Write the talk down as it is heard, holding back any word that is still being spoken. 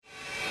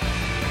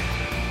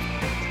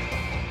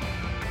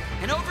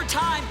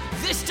time,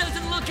 this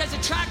doesn't look as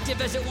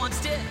attractive as it once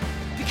did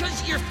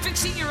because you're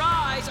fixing your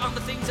eyes on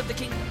the things of the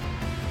kingdom.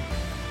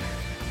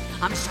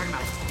 I'm just talking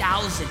about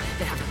 1,000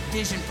 that have a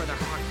vision for their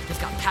heart. They've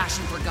got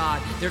passion for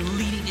God. They're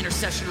leading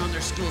intercession on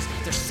their schools.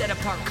 They're set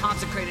apart,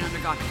 consecrated under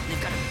God. And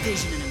they've got a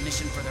vision and a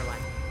mission for their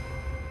life.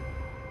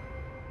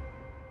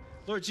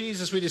 Lord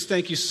Jesus, we just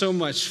thank you so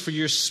much for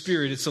your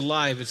spirit. It's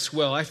alive, it's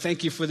well. I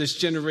thank you for this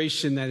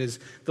generation that is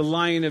the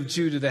Lion of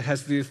Judah, that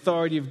has the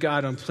authority of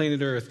God on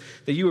planet Earth,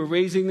 that you are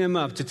raising them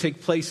up to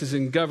take places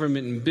in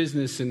government and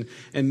business and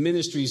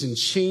ministries and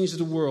change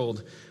the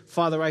world.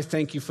 Father, I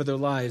thank you for their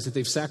lives, that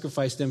they've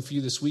sacrificed them for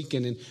you this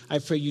weekend, and I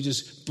pray you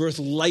just birth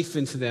life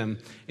into them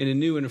in a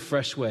new and a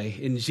fresh way.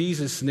 In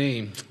Jesus'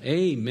 name,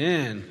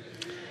 amen.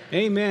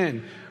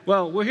 Amen.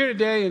 Well, we're here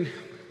today, and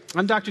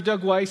I'm Dr.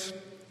 Doug Weiss.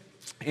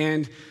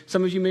 And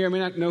some of you may or may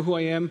not know who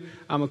I am.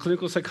 I'm a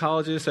clinical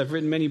psychologist. I've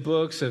written many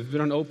books. I've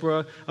been on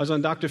Oprah. I was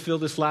on Dr. Phil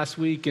this last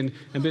week and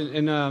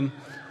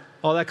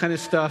all that kind of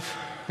stuff.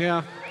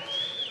 Yeah.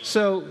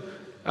 So,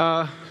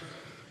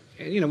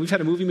 we've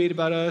had a movie made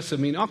about us. I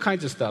mean, all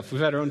kinds of stuff.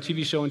 We've had our own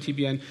TV show on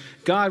TBN.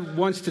 God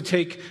wants to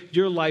take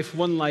your life,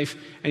 one life,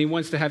 and he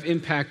wants to have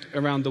impact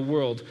around the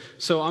world.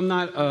 So I'm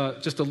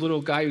not just a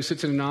little guy who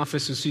sits in an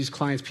office and sees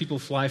clients. People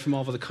fly from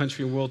all over the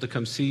country and world to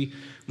come see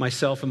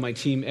myself and my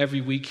team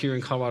every week here in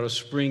Colorado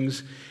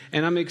Springs.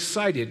 And I'm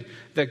excited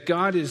that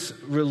God is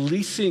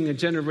releasing a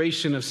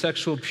generation of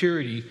sexual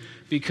purity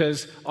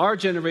because our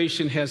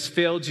generation has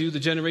failed you.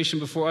 The generation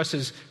before us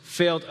has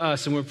failed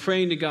us. And we're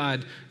praying to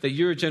God that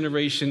you're a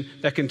generation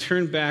that can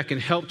turn back and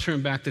help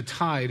turn back the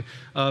tide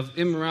of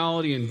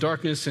immorality and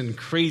darkness and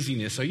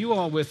craziness. Are you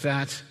all with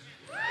that?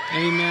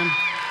 Amen.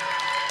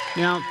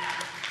 Now,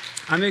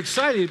 I'm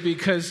excited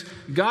because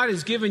God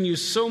has given you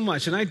so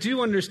much. And I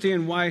do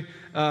understand why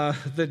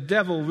the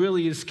devil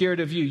really is scared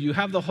of you. You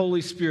have the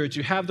Holy Spirit.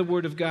 You have the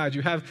Word of God.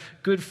 You have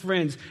good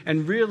friends.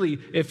 And really,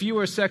 if you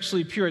are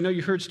sexually pure, I know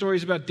you heard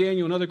stories about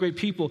Daniel and other great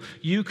people.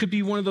 You could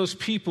be one of those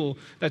people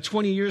that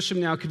 20 years from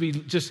now could be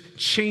just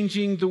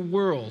changing the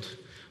world.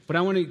 But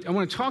I want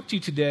to talk to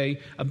you today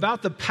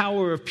about the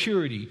power of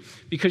purity,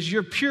 because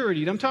your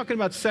purity, and I'm talking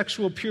about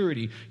sexual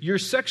purity, your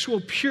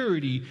sexual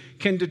purity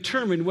can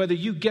determine whether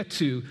you get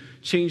to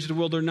change the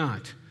world or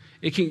not.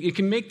 It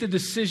can make the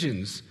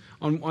decisions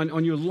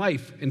on your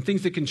life and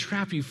things that can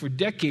trap you for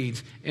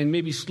decades and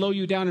maybe slow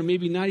you down or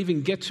maybe not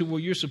even get to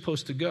where you're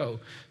supposed to go.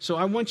 So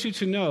I want you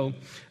to know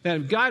that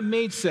if God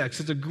made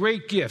sex, it's a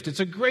great gift. It's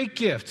a great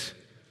gift,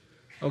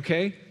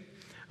 okay?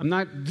 I'm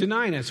not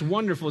denying it. It's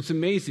wonderful. It's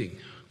amazing.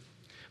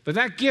 But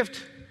that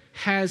gift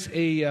has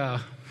a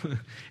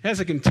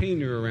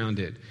container around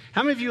it.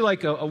 How many of you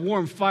like a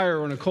warm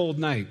fire on a cold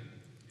night?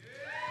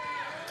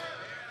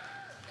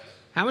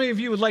 How many of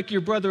you would like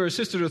your brother or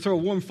sister to throw a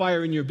warm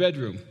fire in your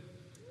bedroom?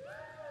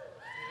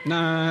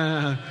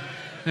 Nah.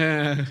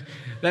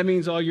 That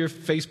means all your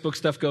Facebook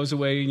stuff goes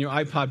away and your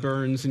iPod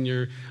burns and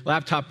your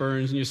laptop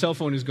burns and your cell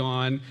phone is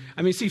gone.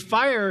 I mean, see,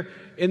 fire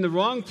in the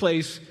wrong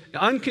place,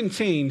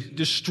 uncontained,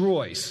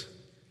 destroys,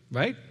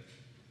 right?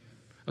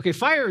 Okay,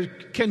 fire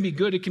can be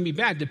good, it can be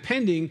bad,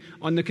 depending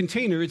on the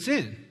container it's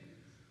in.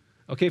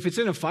 Okay, if it's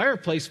in a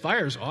fireplace,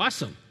 fire is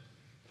awesome.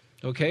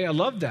 Okay, I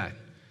love that.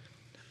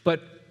 But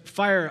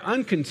fire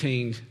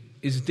uncontained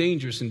is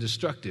dangerous and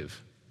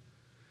destructive.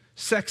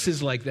 Sex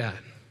is like that.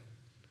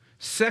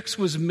 Sex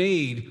was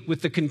made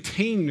with the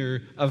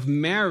container of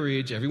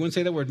marriage, everyone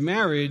say that word,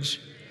 marriage,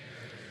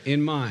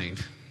 in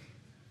mind.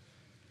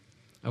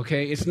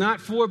 Okay, it's not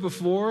for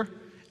before,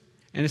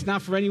 and it's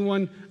not for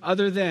anyone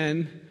other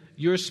than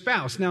your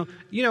spouse. Now,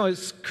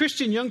 as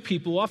Christian young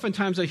people,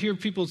 oftentimes I hear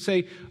people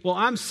say, well,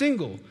 I'm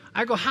single.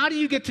 I go, how do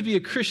you get to be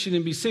a Christian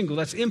and be single?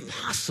 That's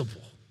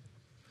impossible.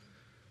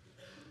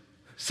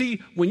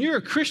 See, when you're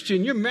a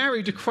Christian, you're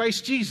married to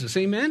Christ Jesus.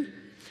 Amen?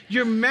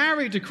 You're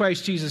married to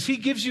Christ Jesus. He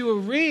gives you a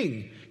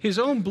ring, his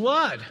own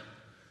blood.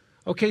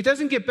 Okay, it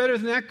doesn't get better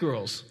than that,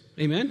 girls.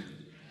 Amen?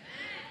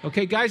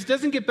 Okay, guys, it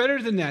doesn't get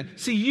better than that.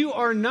 See, you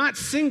are not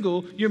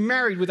single. You're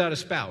married without a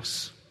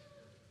spouse.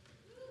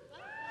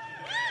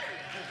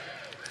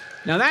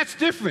 Now, that's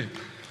different.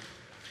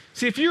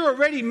 See, if you're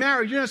already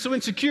married, you're not so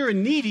insecure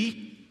and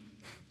needy.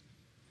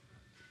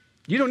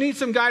 You don't need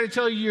some guy to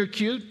tell you you're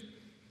cute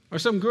or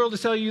some girl to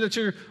tell you that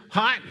you're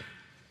hot.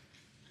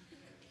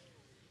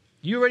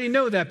 You already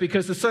know that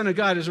because the Son of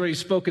God has already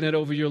spoken it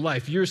over your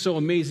life. You're so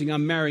amazing,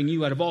 I'm marrying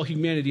you. Out of all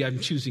humanity, I'm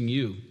choosing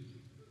you.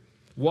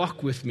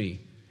 Walk with me,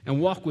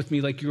 and walk with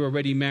me like you're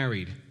already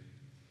married,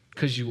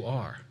 because you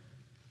are.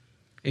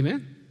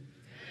 Amen?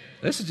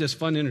 This is just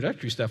fun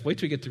introductory stuff. Wait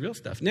till we get to real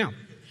stuff. Now,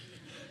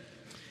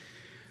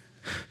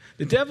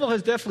 the devil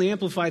has definitely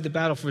amplified the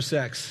battle for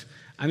sex.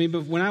 I mean,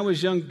 but when I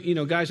was young,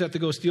 guys have to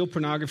go steal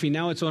pornography.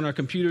 Now it's on our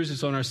computers,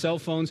 it's on our cell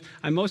phones.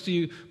 And most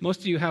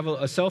of you have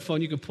a cell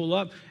phone you can pull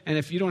up. And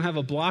if you don't have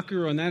a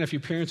blocker on that, if your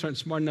parents aren't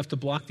smart enough to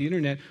block the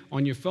internet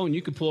on your phone,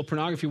 you can pull up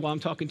pornography while I'm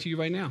talking to you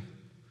right now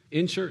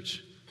in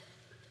church.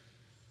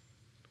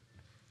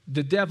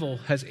 The devil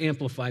has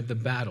amplified the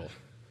battle.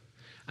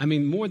 I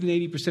mean, more than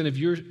 80% of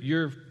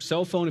your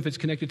cell phone, if it's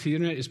connected to the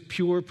internet, is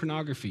pure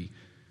pornography.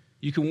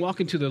 You can walk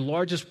into the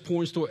largest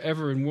porn store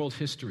ever in world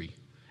history.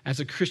 As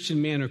a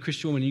Christian man or a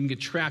Christian woman, you can get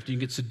trapped, you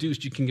can get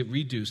seduced, you can get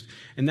reduced.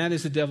 And that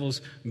is the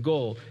devil's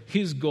goal.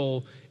 His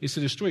goal is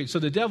to destroy you. So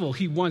the devil,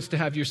 he wants to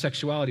have your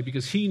sexuality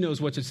because he knows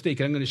what's at stake.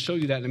 And I'm going to show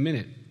you that in a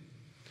minute.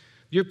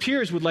 Your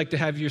peers would like to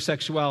have your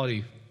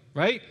sexuality,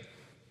 right?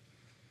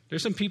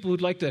 There's some people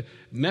who'd like to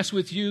mess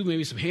with you,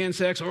 maybe some hand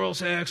sex, oral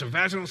sex, or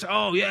vaginal sex.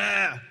 Oh,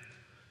 yeah,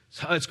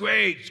 it's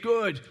great, it's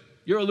good.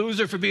 You're a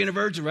loser for being a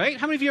virgin, right?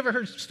 How many of you ever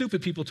heard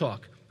stupid people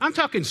talk? I'm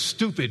talking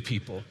stupid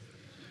people.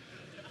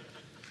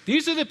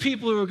 These are the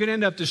people who are going to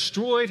end up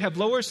destroyed, have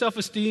lower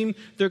self-esteem.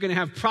 They're going to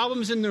have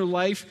problems in their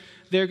life.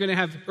 They're going to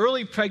have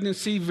early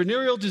pregnancy,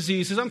 venereal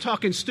diseases. I'm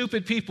talking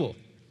stupid people.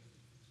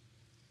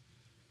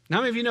 Now,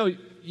 how many of you know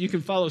you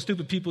can follow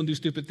stupid people and do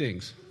stupid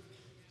things?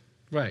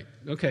 Right.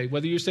 Okay.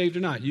 Whether you're saved or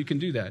not, you can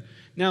do that.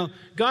 Now,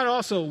 God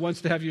also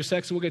wants to have your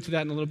sex, and we'll get to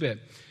that in a little bit.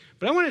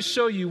 But I want to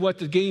show you what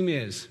the game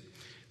is.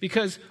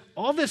 Because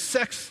all this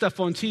sex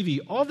stuff on TV,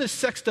 all this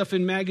sex stuff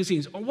in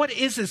magazines, what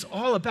is this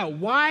all about?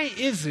 Why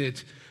is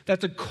it that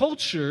the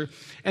culture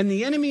and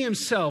the enemy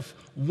himself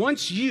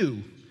wants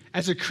you,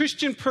 as a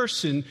Christian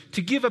person,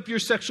 to give up your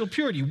sexual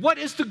purity? What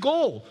is the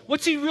goal?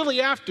 What's he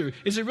really after?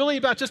 Is it really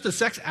about just a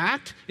sex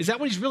act? Is that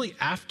what he's really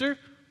after?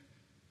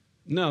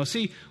 No.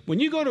 See, when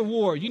you go to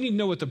war, you need to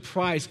know what the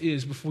prize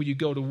is before you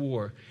go to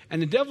war.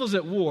 And the devil's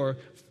at war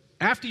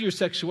after your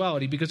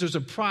sexuality because there's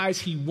a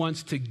prize he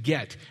wants to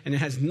get, and it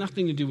has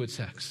nothing to do with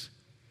sex.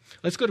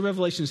 Let's go to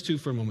Revelations 2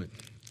 for a moment.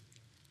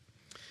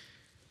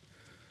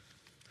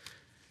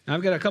 Now,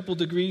 I've got a couple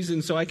degrees,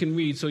 and so I can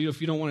read. So if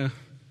you don't want to,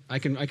 I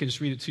can just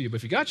read it to you. But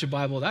if you got your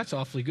Bible, that's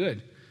awfully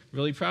good.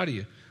 Really proud of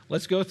you.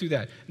 Let's go through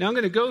that. Now, I'm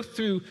going to go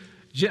through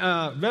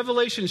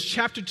Revelations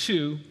chapter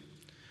 2.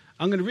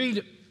 I'm going to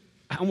read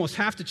almost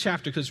half the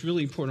chapter because it's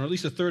really important, or at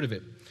least a third of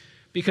it.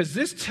 Because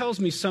this tells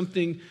me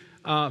something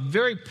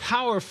very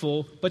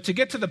powerful. But to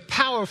get to the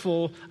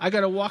powerful, I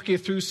got to walk you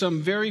through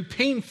some very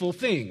painful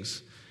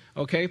things.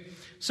 Okay?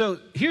 So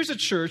here's a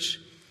church,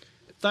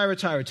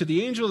 Thyatira. To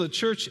the angel of the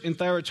church in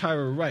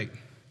Thyatira write.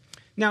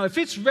 Now, if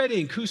it's red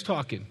ink, who's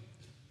talking?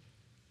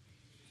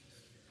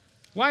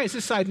 Why does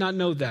this side not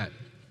know that?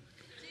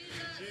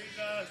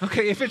 Jesus.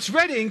 Okay, if it's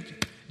red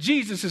ink,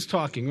 Jesus is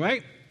talking,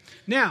 right?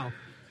 Now,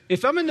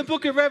 if I'm in the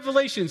book of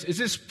Revelations, is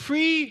this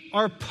pre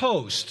or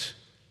post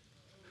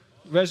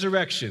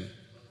resurrection?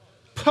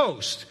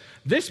 Post.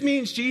 This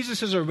means Jesus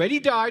has already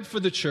died for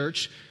the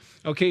church.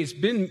 Okay, it's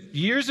been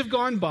years have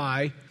gone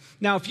by.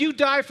 Now, if you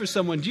die for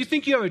someone, do you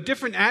think you have a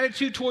different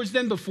attitude towards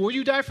them before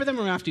you die for them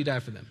or after you die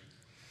for them?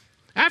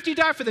 After you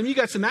die for them, you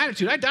got some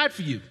attitude. I died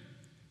for you.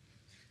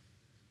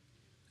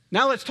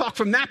 Now let's talk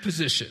from that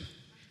position.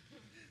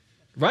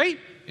 Right?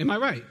 Am I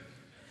right?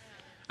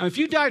 If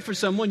you died for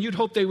someone, you'd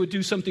hope they would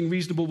do something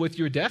reasonable with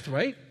your death,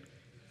 right?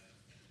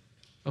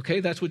 Okay,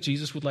 that's what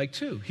Jesus would like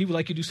too. He would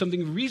like you to do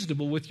something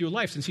reasonable with your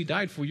life since he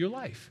died for your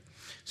life.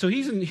 So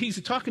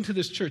he's talking to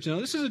this church. Now,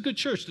 this is a good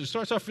church that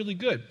starts off really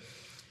good.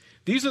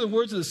 These are the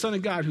words of the Son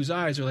of God, whose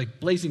eyes are like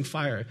blazing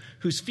fire,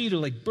 whose feet are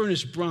like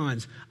burnished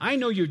bronze. I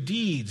know your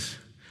deeds.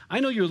 I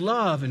know your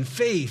love and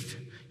faith,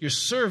 your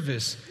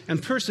service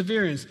and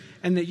perseverance,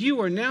 and that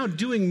you are now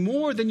doing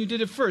more than you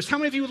did at first. How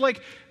many of you would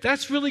like,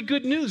 that's really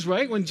good news,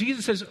 right? When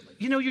Jesus says,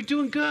 you're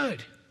doing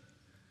good.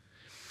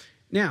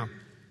 Now,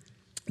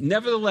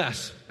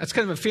 nevertheless, that's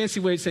kind of a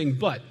fancy way of saying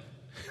but.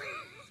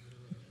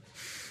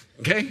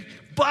 Okay?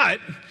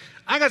 But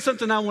I got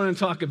something I want to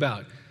talk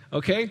about.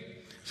 Okay?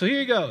 So here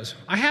he goes.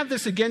 I have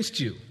this against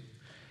you.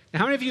 Now,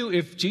 how many of you,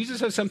 if Jesus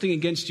has something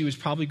against you, is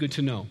probably good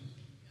to know?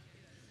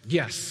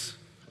 Yes.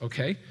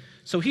 Okay?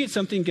 So he had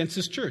something against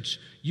this church.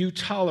 You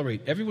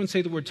tolerate. Everyone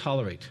say the word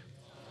tolerate.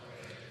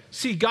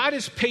 See, God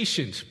is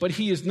patient, but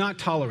he is not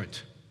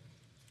tolerant.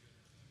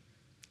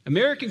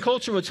 American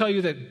culture will tell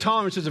you that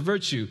tolerance is a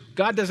virtue.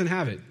 God doesn't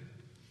have it.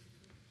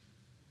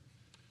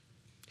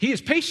 He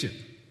is patient.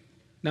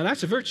 Now,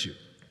 that's a virtue.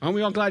 Aren't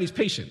we all glad he's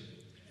patient?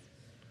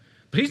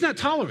 But he's not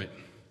tolerant.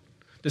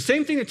 The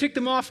same thing that ticked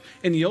him off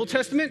in the Old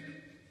Testament,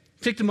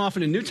 ticked him off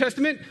in the New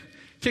Testament,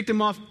 ticked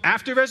him off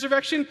after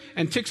resurrection,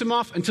 and ticks him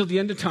off until the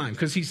end of time,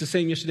 because he's the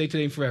same yesterday,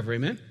 today, and forever.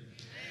 Amen?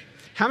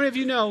 How many of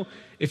you know,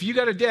 if you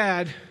got a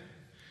dad,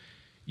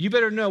 you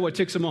better know what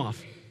ticks him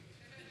off?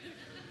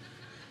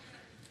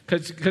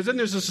 Because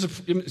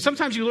then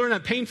sometimes you learn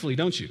that painfully,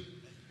 don't you?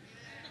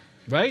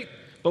 Right?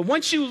 But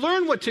once you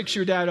learn what ticks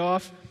your dad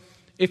off,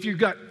 if you've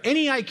got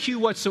any IQ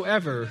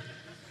whatsoever,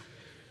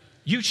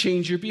 you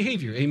change your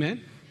behavior.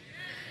 Amen?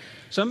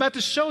 So I'm about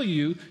to show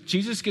you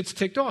Jesus gets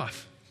ticked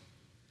off.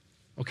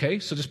 Okay,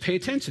 so just pay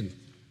attention.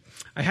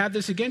 I have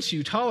this against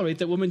you. Tolerate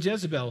that woman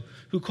Jezebel,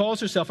 who calls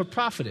herself a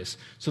prophetess.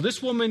 So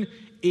this woman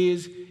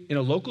is in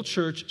a local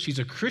church. She's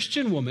a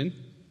Christian woman.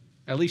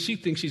 At least she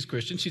thinks she's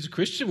Christian. She's a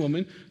Christian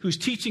woman who's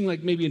teaching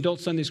like maybe adult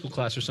Sunday school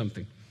class or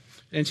something.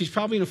 And she's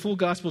probably in a full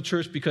gospel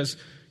church because,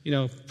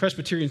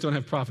 Presbyterians don't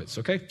have prophets,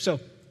 okay? So,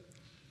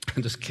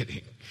 I'm just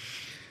kidding.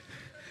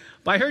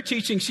 By her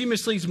teaching, she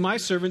misleads my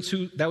servants,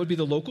 that would be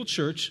the local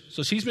church.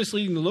 So she's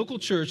misleading the local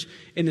church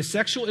into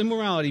sexual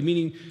immorality,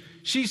 meaning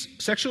she's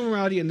sexual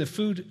immorality and the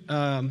food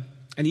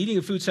and eating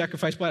of food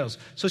sacrificed by idols.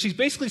 So she's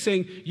basically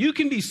saying, you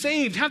can be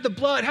saved, have the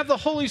blood, have the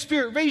Holy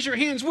Spirit, raise your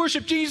hands,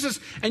 worship Jesus,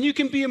 and you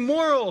can be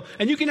immoral,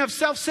 and you can have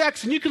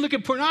self-sex, and you can look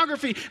at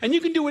pornography, and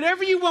you can do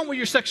whatever you want with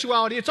your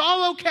sexuality. It's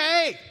all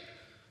okay.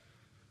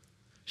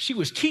 She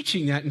was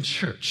teaching that in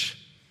church.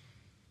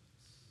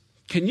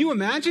 Can you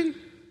imagine?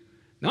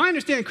 Now, I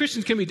understand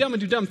Christians can be dumb and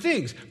do dumb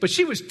things, but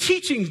she was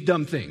teaching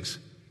dumb things.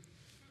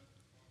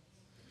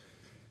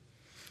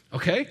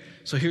 Okay,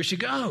 so here she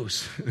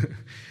goes.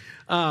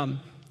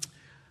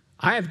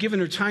 I have given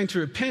her time to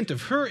repent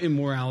of her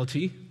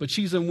immorality, but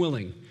she's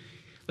unwilling.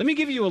 Let me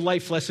give you a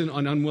life lesson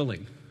on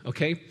unwilling,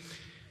 okay?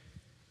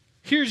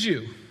 Here's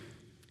you.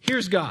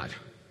 Here's God.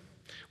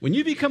 When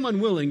you become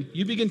unwilling,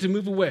 you begin to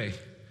move away.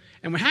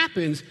 And what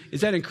happens is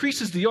that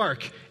increases the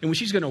arc in which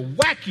he's going to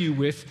whack you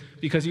with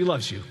because he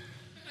loves you.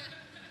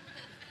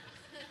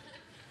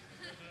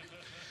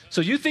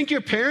 So you think your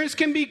parents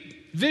can be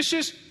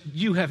vicious?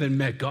 You haven't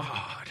met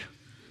God.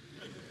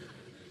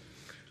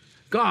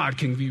 God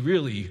can be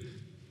really...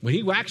 When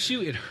he whacks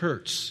you, it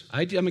hurts.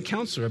 I'm a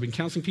counselor. I've been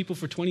counseling people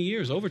for 20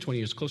 years, over 20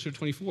 years, closer to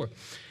 24.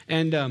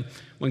 And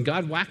when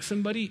God whacks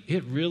somebody,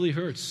 it really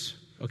hurts.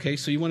 Okay,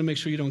 so you want to make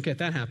sure you don't get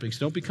that happening. So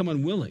don't become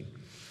unwilling.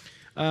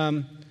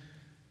 So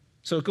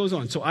it goes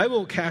on. So I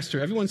will cast her.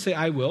 Everyone say,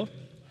 I will.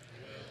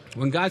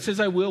 When God says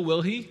I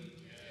will he? Yes.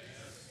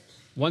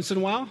 Once in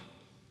a while?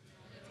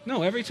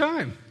 No, every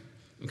time.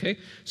 Okay,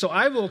 so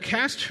I will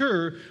cast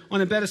her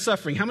on a bed of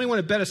suffering. How many want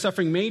a bed of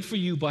suffering made for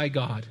you by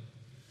God?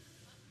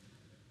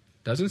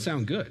 Doesn't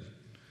sound good.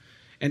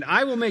 And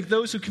I will make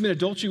those who commit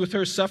adultery with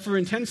her suffer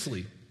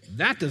intensely.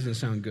 That doesn't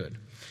sound good.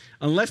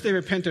 Unless they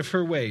repent of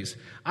her ways.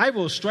 I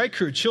will strike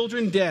her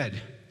children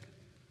dead.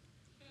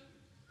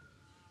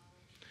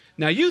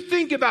 Now you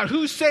think about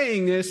who's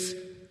saying this.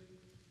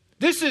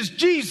 This is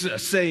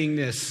Jesus saying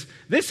this.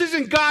 This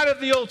isn't God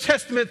of the Old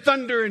Testament,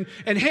 thunder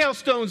and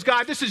hailstones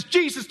God. This is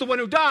Jesus, the one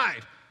who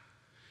died.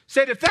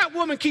 Said, if that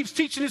woman keeps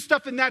teaching this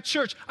stuff in that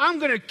church, I'm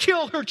going to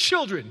kill her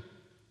children.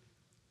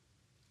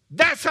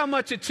 That's how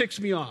much it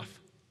ticks me off.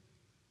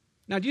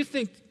 Now, do you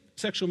think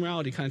sexual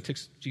immorality kind of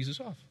ticks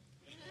Jesus off?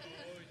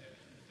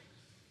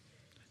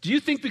 Do you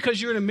think because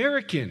you're an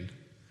American,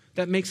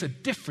 that makes a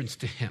difference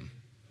to him?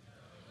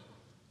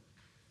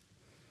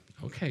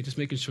 Okay, just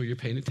making sure you're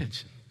paying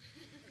attention.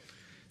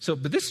 So,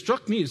 but this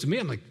struck me as me.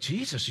 I'm like,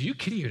 Jesus, are you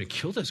kidding? You're going to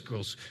kill this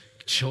girl's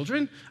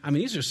children? I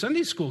mean, these are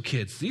Sunday school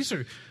kids. These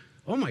are,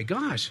 oh my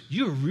gosh,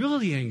 you're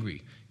really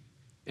angry.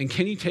 And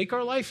can he take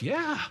our life?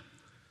 Yeah.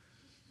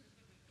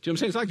 Do you know what I'm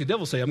saying? It's like the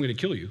devil say, I'm going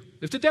to kill you.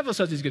 If the devil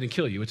says he's going to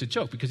kill you, it's a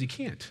joke because he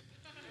can't.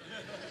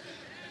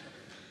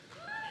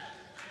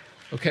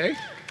 Okay?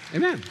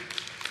 Amen.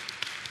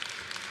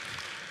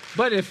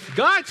 But if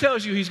God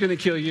tells you he's going to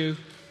kill you,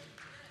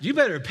 you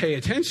better pay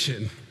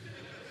attention.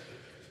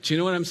 Do you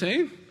know what I'm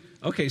saying?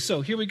 Okay, so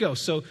here we go.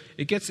 So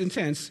it gets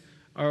intense.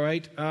 All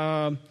right.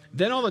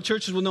 Then all the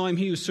churches will know I'm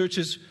he who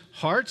searches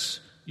hearts,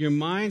 your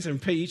minds,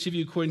 and pay each of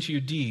you according to your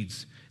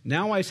deeds.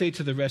 Now I say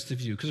to the rest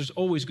of you, because there's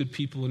always good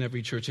people in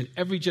every church. In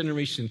every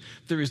generation,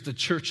 there is the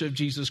church of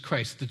Jesus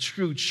Christ, the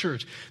true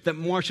church that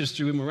marches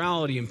through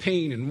immorality and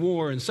pain and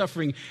war and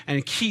suffering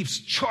and keeps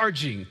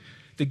charging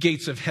the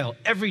gates of hell.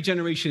 Every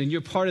generation, and you're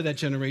part of that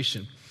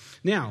generation.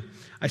 Now,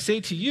 I say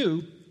to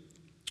you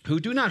who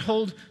do not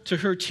hold to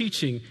her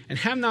teaching and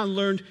have not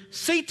learned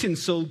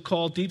Satan's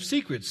so-called deep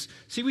secrets.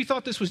 See, we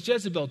thought this was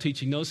Jezebel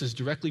teaching. No, this is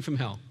directly from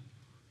hell.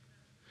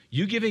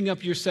 You giving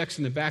up your sex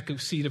in the back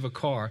seat of a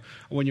car,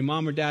 or when your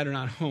mom or dad are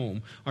not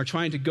home, or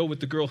trying to go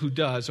with the girl who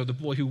does or the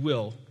boy who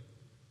will,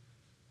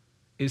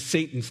 is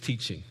Satan's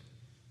teaching.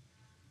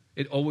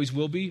 It always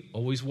will be,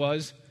 always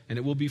was, and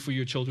it will be for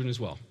your children as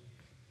well.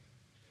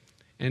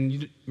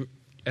 And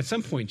at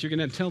some point, you're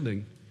going to tell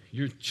them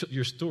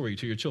your story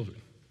to your children.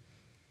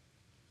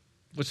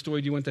 What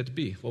story do you want that to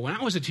be? Well, when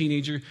I was a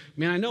teenager,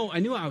 man, I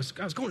knew I was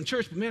going to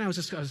church, but man,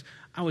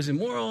 I was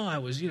immoral. I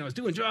was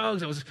doing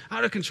drugs. I was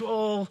out of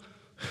control.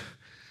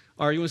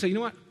 Or you want to say, you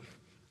know what?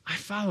 I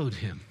followed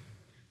him.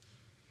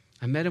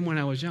 I met him when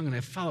I was young, and I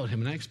followed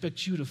him, and I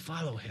expect you to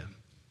follow him.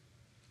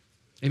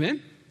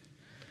 Amen?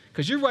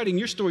 Because you're writing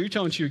your story, you're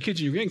telling to your kids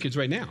and your grandkids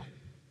right now.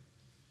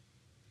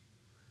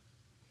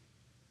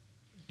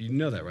 You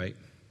know that, right?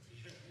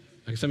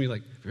 Like some of you are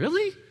like,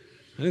 really?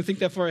 I didn't think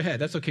that far ahead.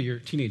 That's okay, you're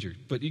a teenager.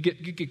 But you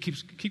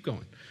keep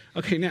going.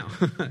 Okay, now.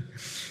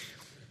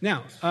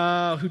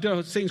 Who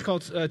does Satan's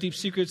called deep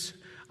secrets?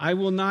 I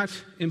will not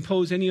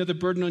impose any other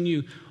burden on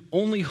you.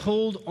 Only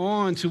hold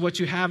on to what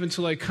you have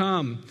until I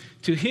come.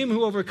 To him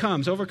who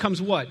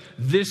overcomes what?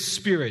 This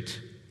spirit.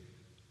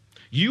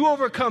 You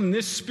overcome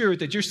this spirit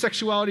that your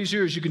sexuality is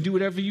yours. You can do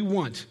whatever you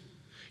want.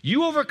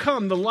 You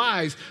overcome the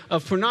lies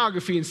of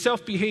pornography and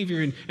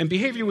self-behavior and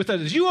behavior with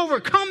others. You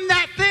overcome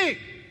that thing.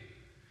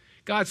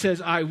 God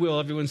says, I will.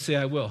 Everyone say,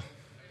 I will.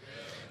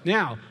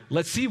 Now,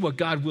 let's see what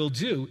God will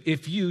do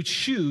if you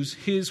choose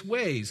his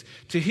ways.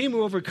 To him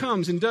who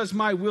overcomes and does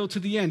my will to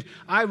the end,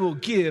 I will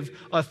give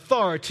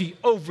authority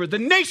over the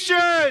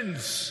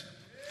nations.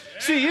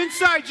 See,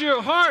 inside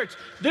your heart,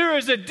 there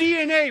is a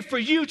DNA for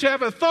you to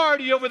have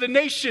authority over the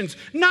nations.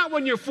 Not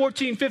when you're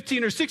 14,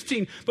 15, or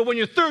 16, but when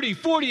you're 30,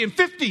 40, and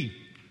 50.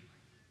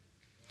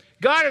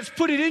 God has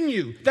put it in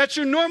you. That's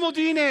your normal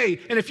DNA.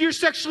 And if you're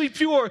sexually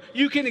pure,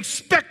 you can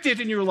expect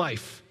it in your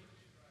life.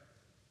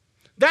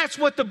 That's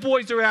what the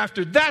boys are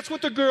after. That's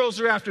what the girls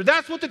are after.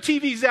 That's what the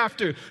TV's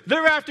after.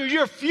 They're after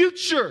your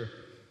future.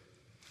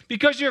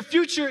 Because your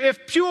future,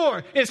 if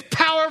pure, is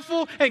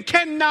powerful and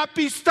cannot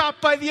be stopped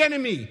by the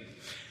enemy.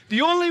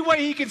 The only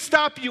way he can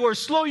stop you or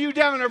slow you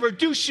down or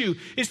reduce you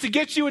is to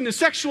get you into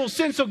sexual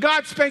sin so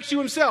God spanks you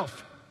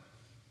himself.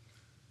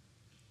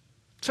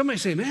 Somebody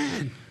say,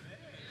 man,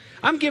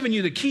 I'm giving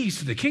you the keys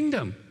to the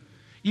kingdom.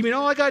 You mean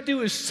all I got to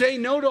do is say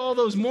no to all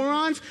those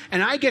morons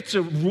and I get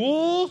to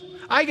rule?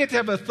 I get to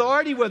have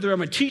authority whether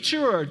I'm a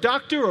teacher or a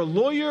doctor or a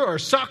lawyer or a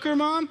soccer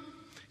mom?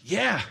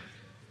 Yeah.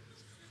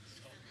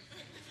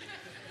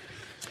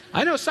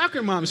 I know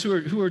soccer moms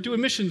who are doing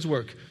missions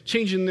work,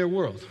 changing their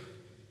world.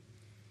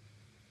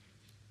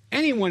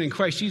 Anyone in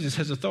Christ Jesus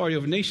has authority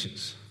over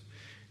nations.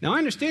 Now, I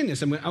understand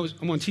this. I'm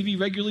on TV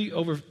regularly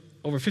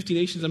over 50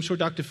 nations. I'm sure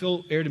Dr.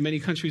 Phil aired in many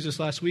countries this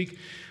last week.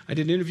 I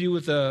did an interview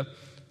with a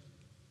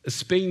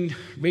Spain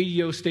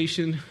radio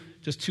station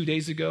just 2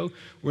 days ago.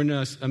 We're in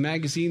a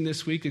magazine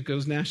this week that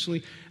goes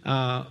nationally.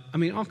 I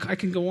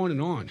can go on and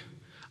on.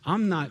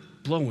 I'm not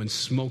blowing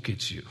smoke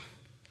at you.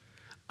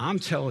 I'm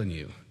telling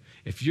you,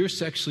 if you're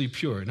sexually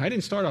pure, and I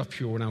didn't start off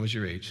pure when I was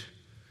your age.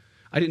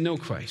 I didn't know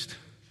Christ.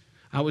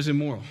 I was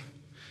immoral.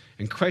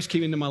 And Christ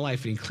came into my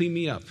life and he cleaned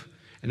me up.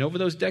 And over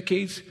those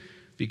decades,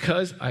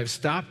 because I've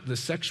stopped the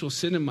sexual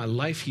sin in my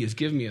life, he has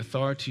given me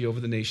authority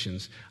over the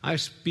nations. I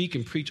speak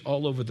and preach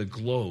all over the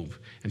globe,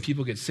 and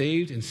people get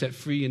saved and set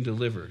free and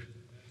delivered.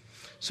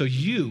 So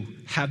you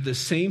have the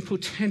same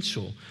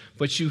potential,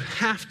 but you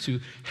have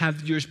to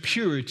have your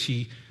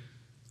purity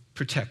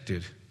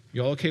protected.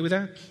 You all okay with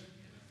that?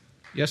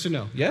 Yes or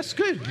no? Yes?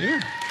 Good.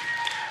 Yeah.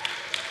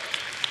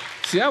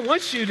 See, I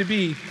want you to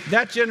be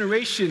that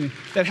generation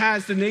that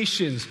has the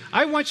nations.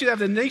 I want you to have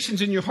the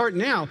nations in your heart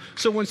now.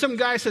 So when some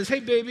guy says, hey,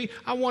 baby,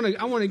 I want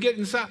to get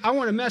inside, I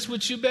want to mess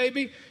with you,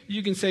 baby,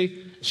 you can say,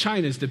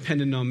 China's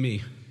dependent on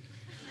me.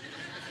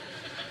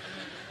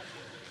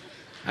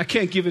 I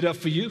can't give it up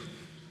for you.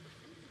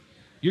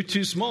 You're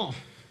too small.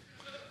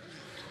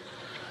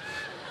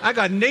 I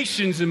got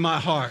nations in my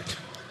heart.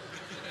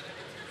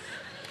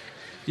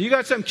 You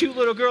got some cute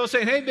little girl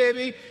saying, hey,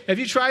 baby, have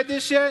you tried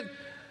this yet?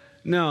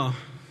 No.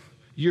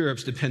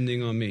 Europe's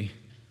depending on me.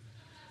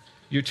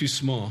 You're too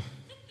small.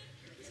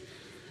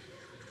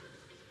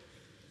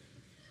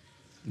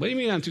 What do you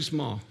mean I'm too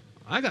small?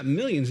 I got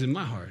millions in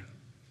my heart.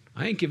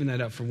 I ain't giving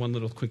that up for one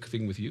little quick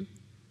thing with you.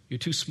 You're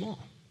too small.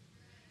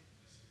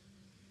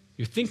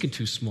 You're thinking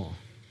too small.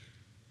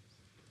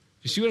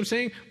 You see what I'm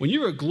saying? When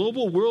you're a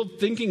global world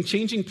thinking,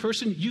 changing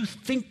person, you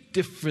think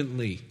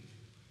differently.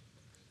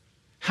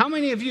 How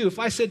many of you, if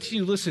I said to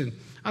you, listen,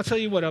 I'll tell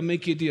you what, I'll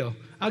make you a deal.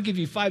 I'll give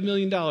you $5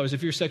 million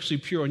if you're sexually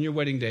pure on your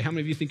wedding day. How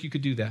many of you think you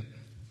could do that?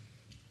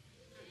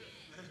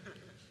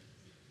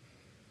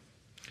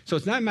 So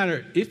it's not a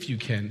matter if you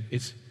can,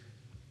 it's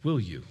will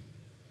you?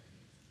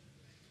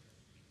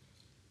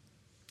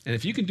 And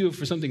if you can do it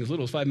for something as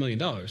little as $5 million,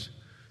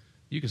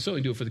 you can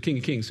certainly do it for the King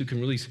of Kings who can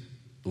release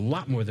a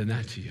lot more than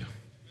that to you.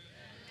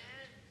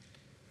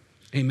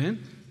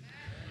 Amen?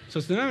 So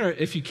it's not a matter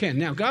if you can.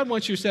 Now, God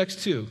wants your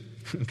sex too,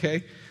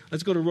 okay?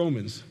 Let's go to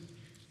Romans.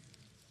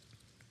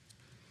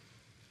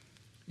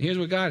 Here's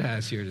what God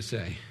has here to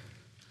say.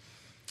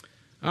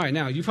 All right,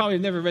 now, you probably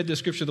have never read this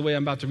scripture the way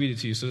I'm about to read it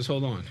to you, so just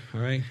hold on,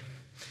 all right?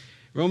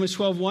 Romans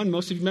 12:1,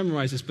 most of you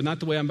memorize this, but not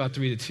the way I'm about to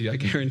read it to you, I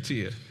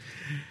guarantee you.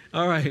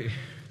 All right.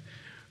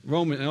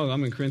 I'm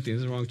in Corinthians, this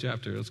is the wrong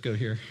chapter. Let's go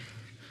here.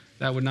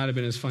 That would not have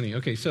been as funny.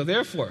 Okay, so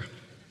therefore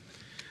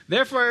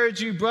I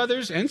urge you,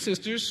 brothers and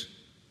sisters,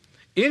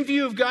 in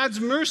view of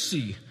God's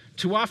mercy,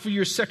 to offer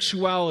your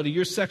sexuality,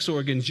 your sex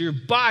organs, your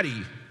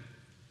body,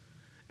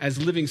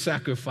 as living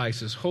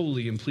sacrifices,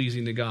 holy and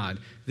pleasing to God.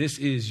 This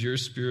is your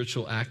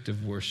spiritual act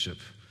of worship.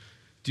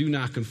 Do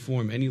not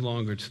conform any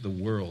longer to the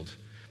world,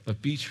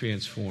 but be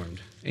transformed.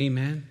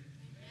 Amen?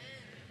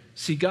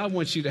 See, God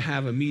wants you to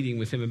have a meeting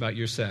with him about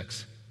your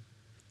sex.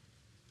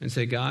 And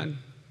say, God,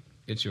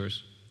 it's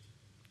yours.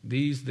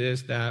 These,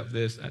 this,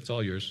 that's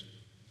all yours.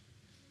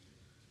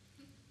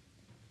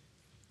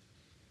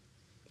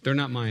 They're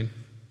not mine.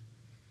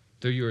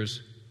 They're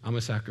yours. I'm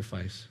a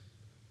sacrifice.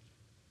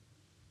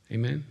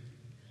 Amen?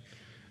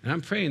 And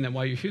I'm praying that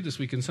while you're here this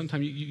week, and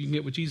sometime you can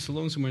get with Jesus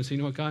alone somewhere and say, you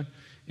know what, God,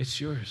 it's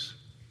yours.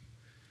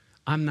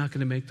 I'm not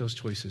going to make those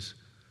choices.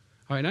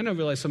 All right, and I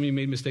realize some of you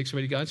made mistakes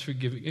already. God's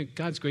forgiving.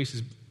 God's grace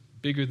is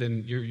bigger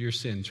than your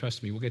sin.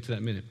 Trust me. We'll get to that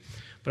in a minute.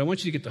 But I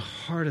want you to get the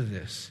heart of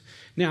this.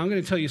 Now, I'm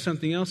going to tell you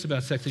something else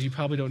about sex that you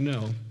probably don't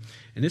know.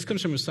 And this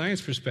comes from a science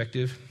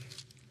perspective.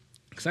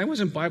 Because I was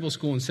in Bible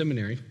school and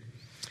seminary.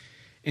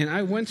 And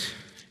I went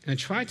and I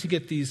tried to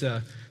get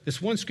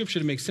this one scripture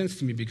to make sense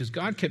to me because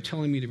God kept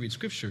telling me to read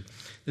scripture,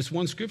 this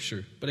one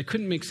scripture, but I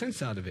couldn't make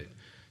sense out of it.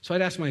 So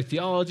I'd ask my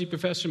theology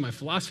professor, my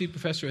philosophy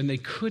professor, and they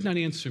could not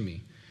answer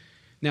me.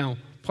 Now,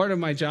 part of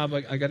my job,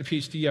 I got a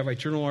PhD, I write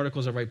journal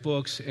articles, I write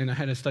books, and I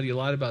had to study a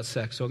lot about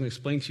sex, so I'm going to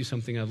explain to you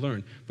something I've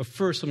learned. But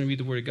first, let me read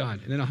the Word of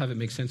God, and then I'll have it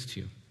make sense to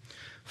you.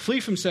 Flee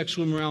from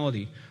sexual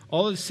immorality.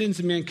 All of the sins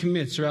a man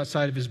commits are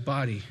outside of his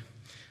body.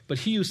 But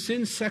he who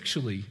sins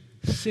sexually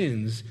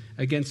sins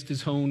against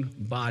his own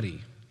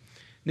body.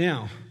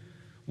 Now,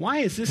 why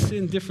is this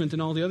sin different than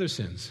all the other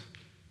sins?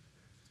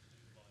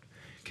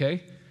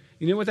 Okay?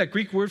 You know what that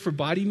Greek word for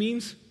body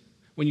means?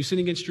 When you sin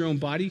against your own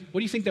body? What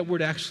do you think that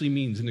word actually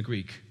means in the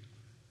Greek?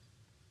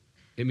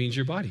 It means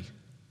your body.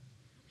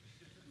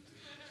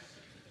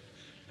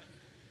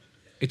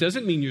 It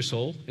doesn't mean your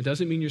soul. It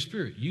doesn't mean your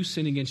spirit. You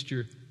sin against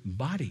your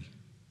body.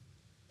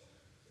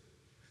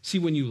 See,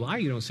 when you lie,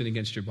 you don't sin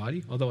against your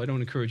body, although I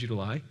don't encourage you to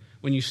lie.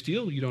 When you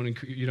steal, you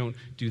don't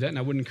do that, and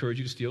I wouldn't encourage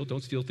you to steal.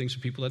 Don't steal things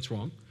from people. That's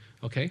wrong.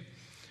 Okay?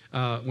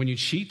 When you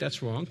cheat,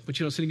 that's wrong, but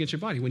you don't sin against your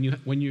body.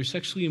 When you're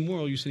sexually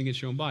immoral, you sin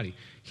against your own body.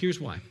 Here's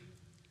why.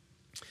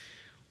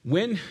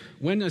 When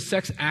a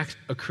sex act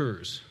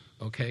occurs,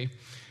 okay,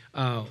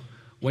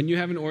 when you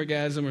have an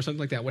orgasm or something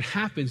like that, what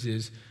happens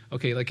is,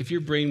 okay, like if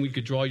your brain, we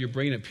could draw your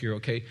brain up here,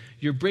 okay,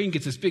 your brain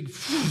gets this big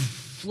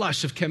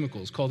flush of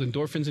chemicals called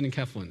endorphins and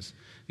enkephalins.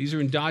 These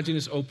are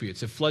endogenous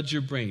opiates. It floods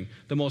your brain.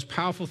 The most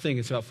powerful thing,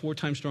 it's about 4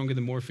 times stronger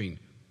than morphine.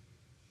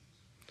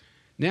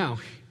 Now,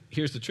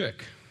 here's the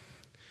trick.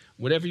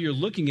 Whatever you're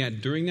looking at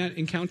during that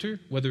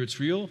encounter, whether it's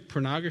real,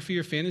 pornography,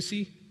 or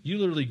fantasy, you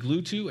literally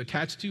glue to,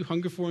 attach to,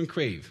 hunger for, and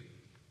crave.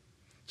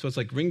 So it's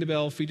like ring the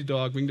bell, feed a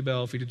dog, ring the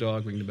bell, feed a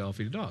dog, ring the bell,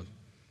 feed a dog.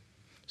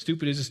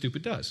 Stupid is as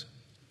stupid does.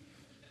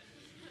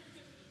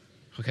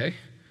 Okay?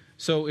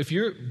 So if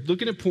you're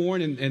looking at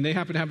porn and they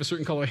happen to have a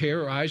certain color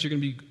hair or eyes, you're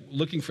going to be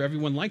looking for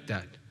everyone like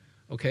that.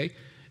 Okay?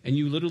 And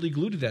you literally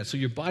glue to that. So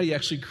your body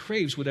actually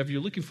craves whatever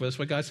you're looking for. That's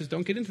why God says,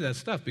 don't get into that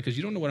stuff because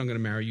you don't know what I'm going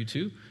to marry you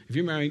to. If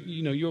you're marrying,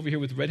 you're over here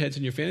with redheads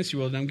in your fantasy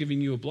world and I'm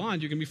giving you a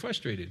blonde, you're going to be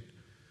frustrated.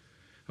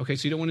 Okay,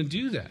 so you don't want to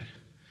do that.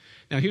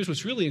 Now, here's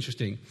what's really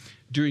interesting.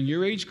 During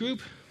your age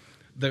group,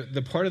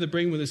 the part of the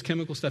brain where this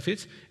chemical stuff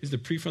hits is the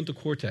prefrontal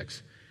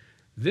cortex.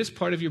 This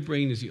part of your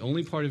brain is the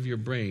only part of your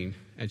brain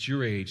at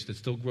your age that's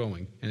still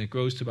growing, and it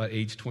grows to about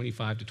age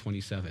 25 to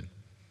 27.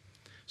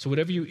 So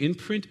whatever you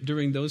imprint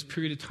during those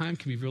period of time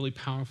can be really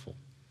powerful.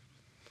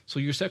 So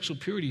your sexual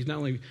purity is not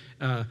only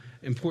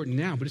important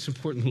now, but it's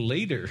important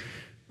later.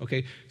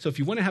 Okay? So if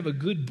you want to have a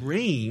good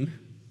brain,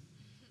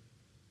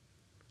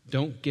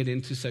 don't get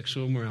into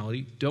sexual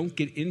immorality. Don't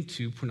get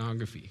into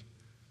pornography.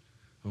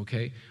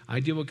 Okay? I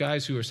deal with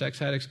guys who are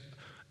sex addicts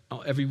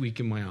every week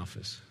in my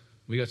office.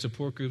 We got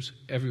support groups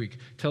every week,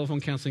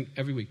 telephone counseling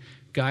every week.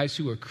 Guys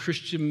who are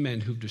Christian men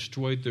who've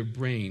destroyed their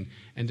brain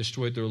and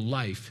destroyed their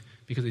life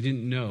because they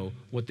didn't know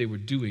what they were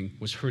doing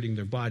was hurting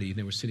their body and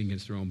they were sinning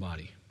against their own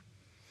body.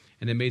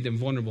 And it made them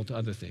vulnerable to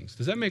other things.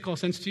 Does that make all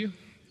sense to you?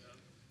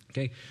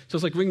 Okay, so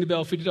it's like ring the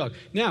bell, feed the dog.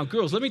 Now,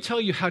 girls, let me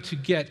tell you how to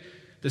get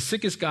the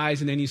sickest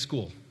guys in any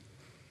school.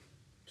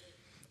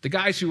 The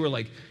guys who are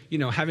like,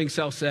 having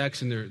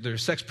self-sex and they're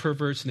sex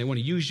perverts and they want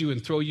to use you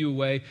and throw you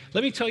away.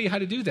 Let me tell you how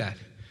to do that.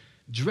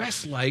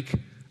 Dress like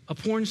a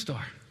porn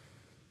star.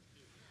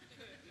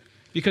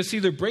 Because, see,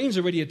 their brain's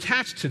already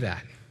attached to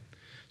that.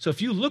 So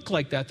if you look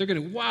like that, they're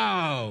going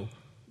to,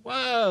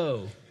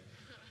 whoa.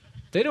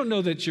 They don't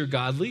know that you're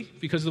godly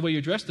because the way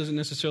you're dressed doesn't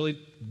necessarily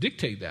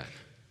dictate that.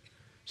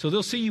 So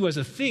they'll see you as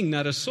a thing,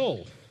 not a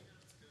soul.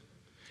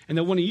 And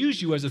they'll want to use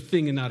you as a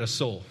thing and not a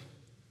soul.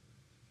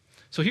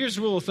 So here's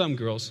the rule of thumb,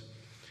 girls.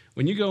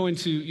 When you go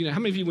into, how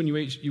many of you, when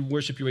you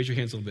worship, you raise your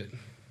hands a little bit?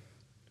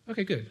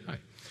 Okay, good. All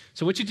right.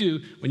 So what you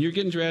do, when you're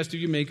getting dressed, do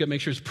your makeup, make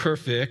sure it's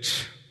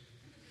perfect.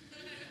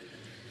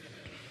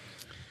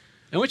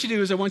 And what you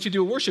do is I want you to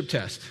do a worship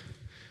test.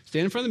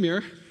 Stand in front of the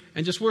mirror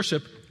and just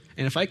worship.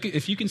 And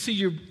if you can see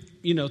your,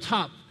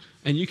 top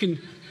and you can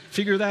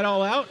figure that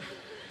all out,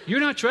 you're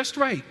not dressed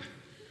right.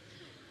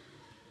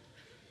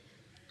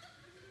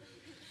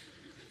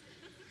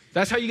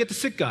 That's how you get the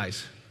sick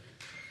guys.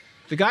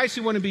 The guys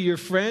who want to be your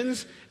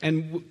friends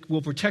and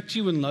will protect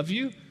you and love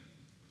you,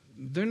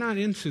 they're not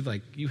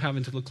into you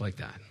having to look like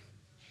that.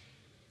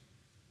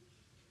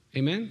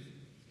 Amen?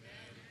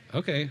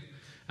 Okay.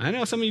 I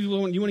know some of you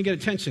want to get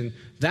attention.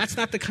 That's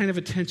not the kind of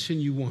attention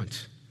you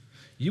want.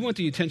 You want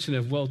the attention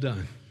of, well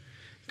done,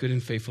 good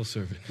and faithful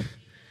servant.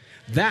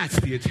 That's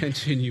the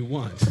attention you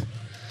want.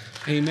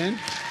 Amen?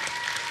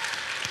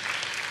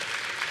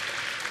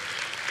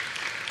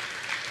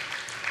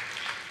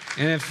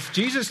 And if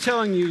Jesus is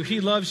telling you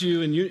he loves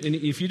you and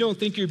if you don't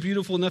think you're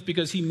beautiful enough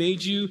because he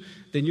made you,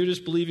 then you're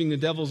just believing the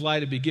devil's lie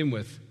to begin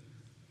with.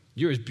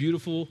 You're as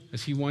beautiful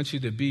as he wants you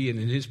to be, and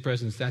in his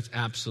presence, that's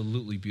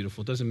absolutely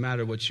beautiful. It doesn't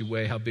matter what you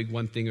weigh, how big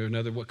one thing or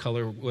another, what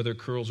color, whether it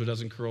curls or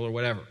doesn't curl or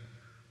whatever.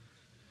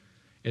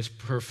 It's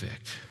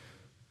perfect.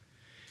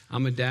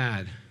 I'm a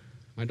dad.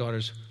 My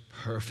daughter's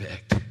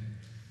perfect. Of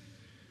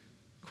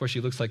course,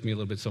 she looks like me a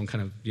little bit, so I'm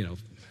kind of,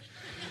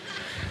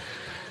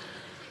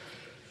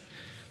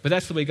 But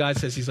that's the way God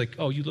says. He's like,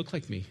 oh, you look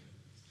like me.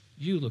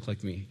 You look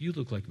like me. You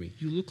look like me.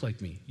 You look like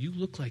me. You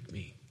look like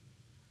me.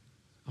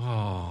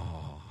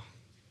 Oh.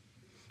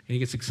 and he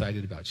gets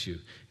excited about you.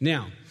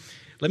 Now,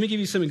 let me give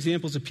you some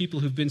examples of people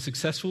who've been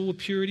successful with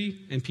purity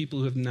and people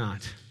who have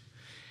not.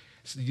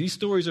 So these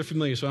stories are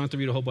familiar, so I don't have to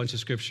read a whole bunch of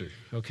scripture,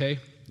 okay?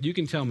 You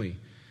can tell me,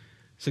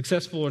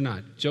 successful or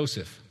not.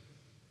 Joseph.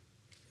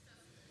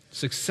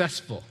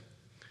 Successful.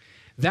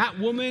 That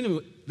woman,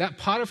 that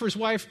Potiphar's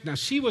wife, now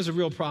she was a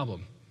real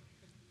problem.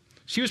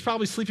 She was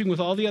probably sleeping with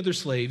all the other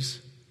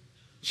slaves,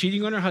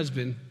 cheating on her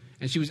husband,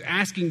 and she was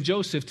asking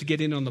Joseph to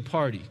get in on the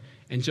party.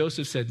 And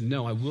Joseph said,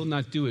 no, I will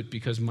not do it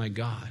because of my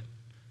God.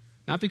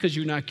 Not because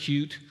you're not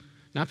cute,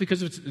 not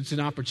because it's an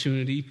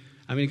opportunity.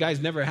 I mean, the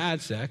guy's never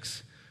had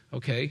sex,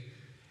 okay?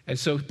 And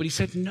so, but he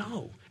said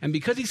no. And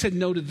because he said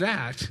no to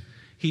that,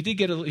 he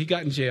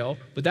got in jail,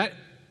 but that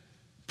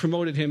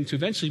promoted him to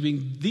eventually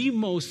being the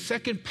most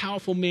second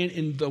powerful man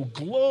in the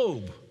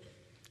globe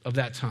of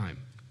that time.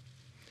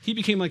 He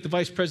became like the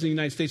vice president of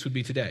the United States would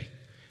be today.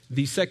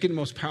 The second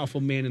most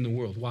powerful man in the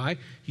world. Why?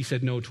 He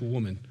said no to a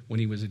woman when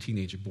he was a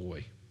teenager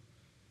boy.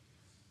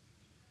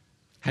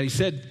 Had he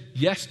said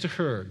yes to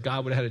her,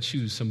 God would have had to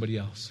choose somebody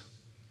else.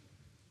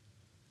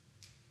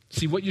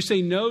 See, what you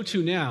say no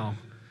to now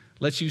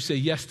lets you say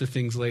yes to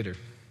things later.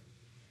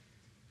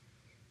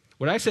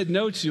 What I said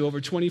no to over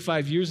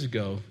 25 years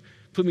ago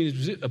put me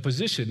in a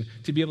position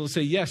to be able to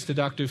say yes to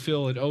Dr.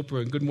 Phil and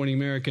Oprah and Good Morning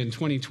America and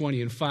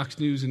 2020 and Fox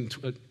News and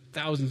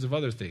thousands of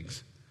other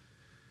things.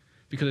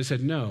 Because I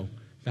said no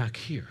back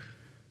here.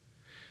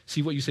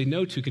 See, what you say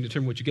no to can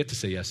determine what you get to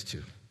say yes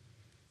to.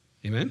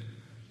 Amen?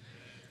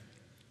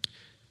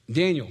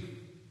 Daniel,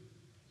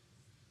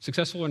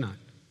 successful or not?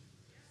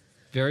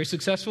 Very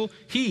successful.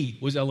 He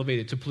was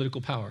elevated to political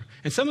power.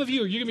 And some of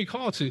you, you're going to be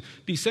called to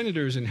be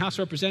senators and House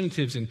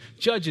representatives and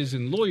judges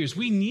and lawyers.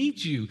 We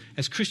need you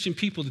as Christian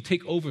people to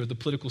take over the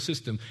political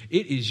system.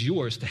 It is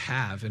yours to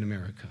have in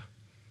America.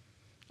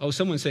 Oh,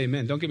 someone say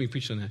amen. Don't get me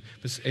preached on that.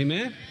 But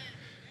amen?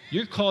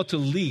 You're called to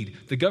lead.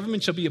 The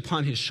government shall be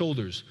upon his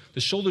shoulders.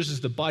 The shoulders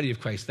is the body of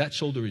Christ. That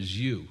shoulder is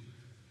you.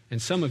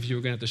 And some of you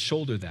are going to have to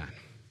shoulder that.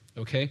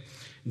 Okay?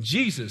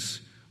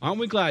 Jesus, aren't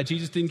we glad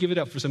Jesus didn't give it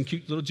up for some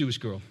cute little Jewish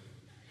girl?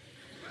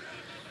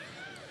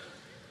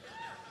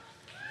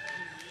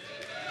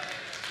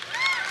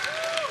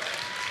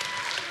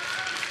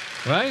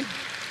 Right?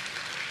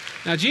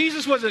 Now,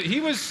 Jesus was a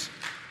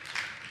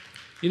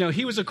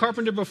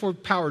carpenter before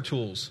power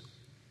tools.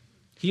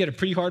 He had a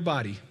pretty hard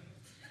body.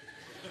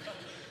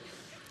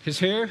 His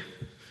hair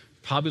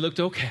probably looked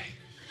okay.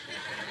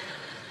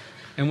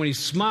 And when he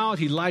smiled,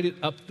 he lighted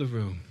up the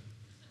room.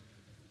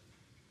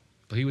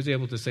 But he was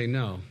able to say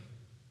no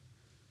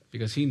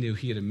because he knew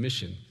he had a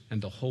mission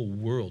and the whole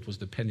world was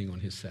depending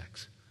on his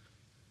sex.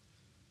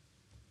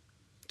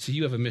 So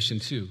you have a mission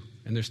too,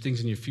 and there's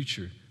things in your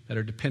future that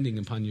are depending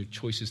upon your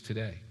choices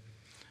today.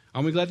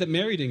 Aren't we glad that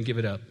Mary didn't give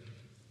it up?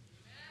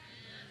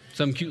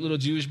 Some cute little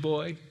Jewish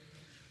boy.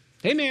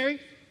 Hey, Mary.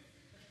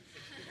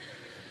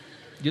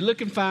 You're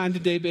looking fine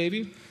today,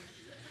 baby.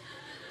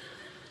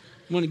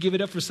 Want to give it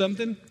up for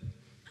something?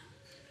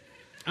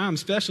 I'm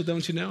special,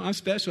 don't you know? I'm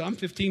special. I'm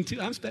 15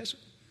 too. I'm special.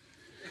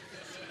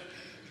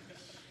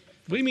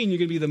 What do you mean you're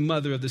going to be the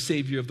mother of the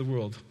Savior of the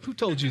world? Who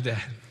told you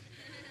that?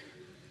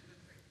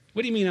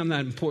 What do you mean I'm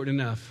not important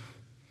enough?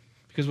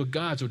 Because what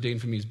God's ordained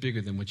for me is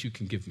bigger than what you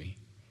can give me.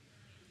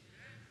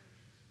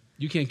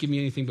 You can't give me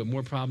anything but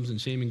more problems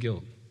and shame and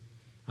guilt.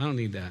 I don't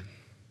need that.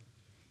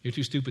 You're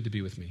too stupid to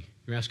be with me.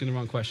 You're asking the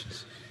wrong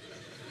questions.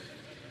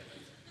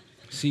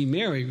 See,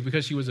 Mary,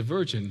 because she was a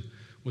virgin,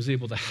 was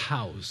able to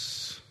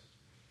house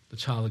the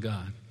child of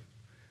God.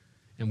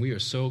 And we are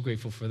so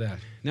grateful for that.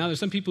 Now, there's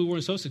some people who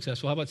weren't so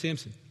successful. How about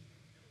Samson?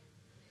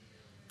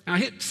 Now,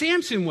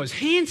 Samson was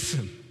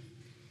handsome.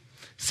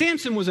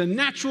 Samson was a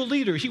natural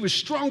leader. He was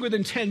stronger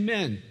than 10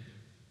 men.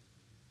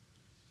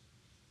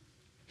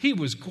 He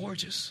was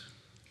gorgeous.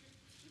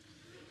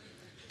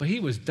 But he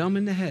was dumb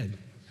in the head.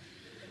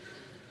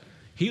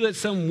 He let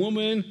some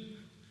woman,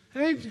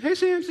 hey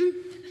Samson.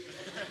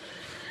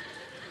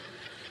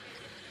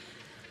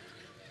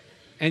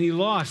 And he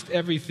lost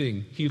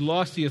everything. He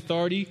lost the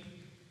authority.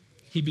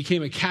 He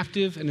became a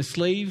captive and a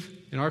slave.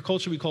 In our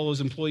culture, we call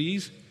those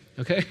employees,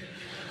 okay?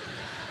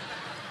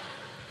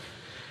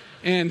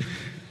 And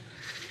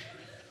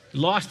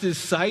lost his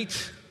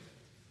sight.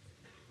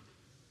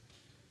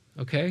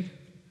 Okay?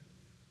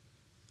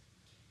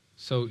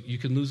 So you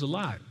can lose a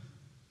lot.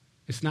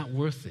 It's not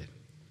worth it.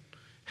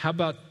 How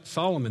about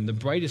Solomon, the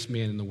brightest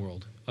man in the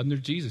world? Under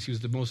Jesus, he was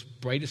the most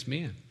brightest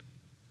man.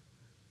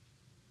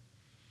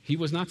 He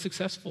was not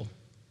successful.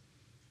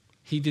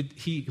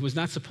 He was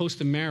not supposed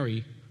to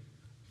marry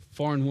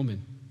foreign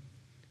women.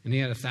 And he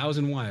had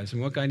 1,000 wives.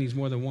 And what guy needs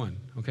more than one?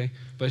 Okay?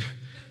 But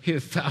he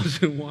had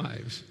 1,000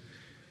 wives.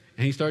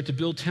 And he started to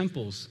build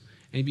temples.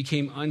 And he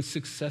became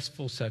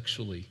unsuccessful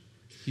sexually.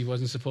 He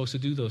wasn't supposed to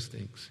do those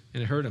things.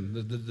 And it hurt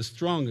him. The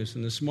strongest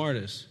and the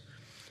smartest.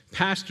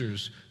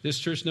 Pastors, this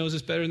church knows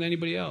this better than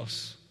anybody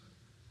else.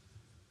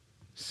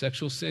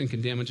 Sexual sin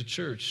can damage a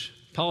church.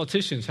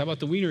 Politicians, how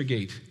about the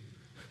Wienergate?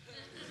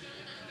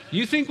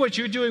 You think what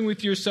you're doing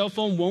with your cell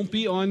phone won't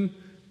be on?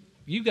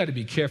 You've got to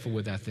be careful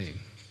with that thing.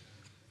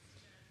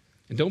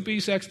 And don't be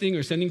sexting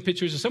or sending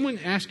pictures. If someone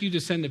asks you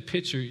to send a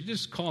picture, you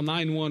just call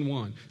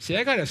 911. See,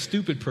 I got a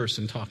stupid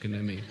person talking to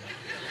me.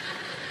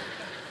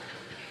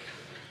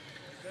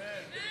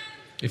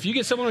 If you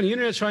get someone on the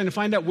internet trying to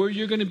find out where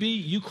you're going to be,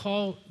 you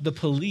call the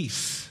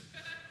police.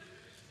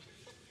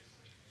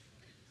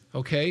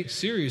 Okay?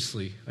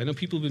 Seriously. I know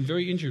people have been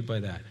very injured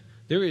by that.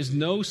 There is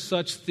no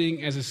such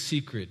thing as a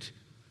secret.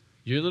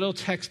 Your little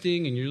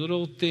texting and your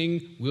little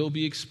thing will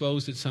be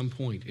exposed at some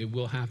point. It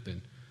will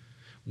happen.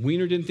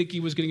 Wiener didn't think he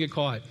was going to get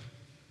caught.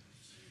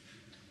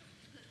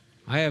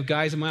 I have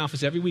guys in my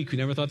office every week who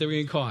never thought they were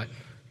going to get caught.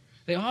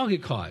 They all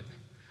get caught.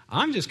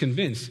 I'm just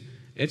convinced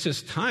it's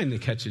just time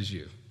that catches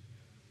you.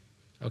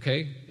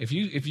 Okay? If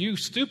you're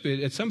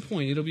stupid, at some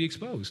point it'll be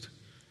exposed.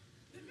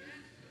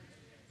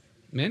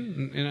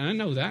 Men, and I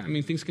know that. I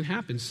mean, things can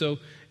happen. So,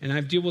 and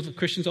I deal with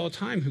Christians all the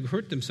time who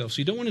hurt themselves. So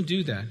you don't want to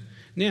do that.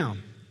 Now,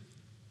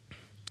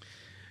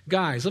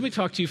 guys, let me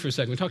talk to you for a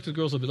second. We talk to the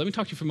girls a little bit. Let me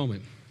talk to you for a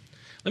moment.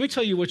 Let me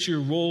tell you what your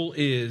role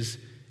is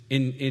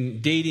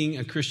in dating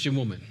a Christian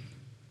woman.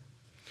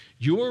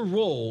 Your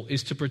role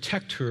is to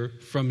protect her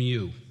from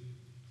you.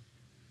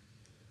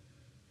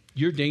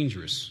 You're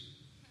dangerous.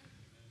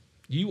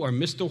 You are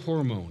Mr.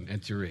 Hormone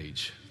at your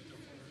age.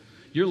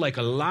 You're like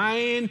a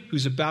lion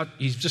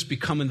he's just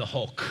becoming the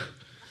Hulk.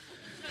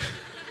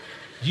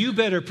 You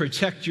better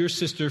protect your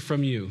sister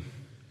from you.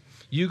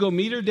 You go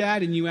meet her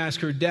dad and you ask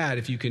her dad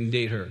if you can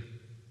date her.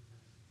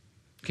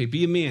 Okay,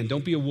 be a man.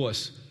 Don't be a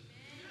wuss.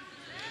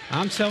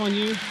 I'm telling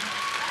you.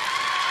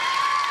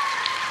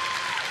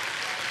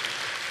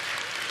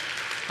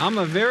 I'm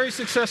a very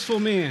successful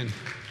man.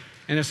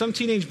 And if some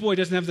teenage boy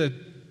doesn't have the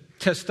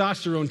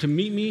testosterone to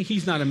meet me,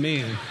 he's not a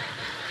man.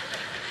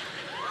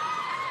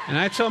 And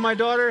I tell my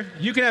daughter,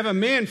 you can have a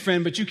man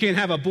friend, but you can't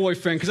have a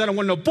boyfriend because I don't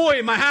want no boy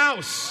in my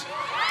house.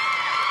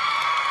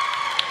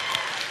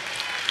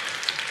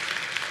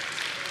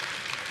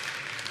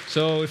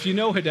 So if you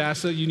know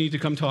Hadassah, you need to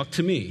come talk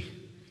to me.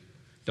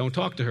 Don't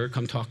talk to her,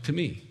 come talk to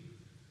me.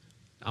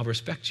 I'll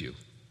respect you.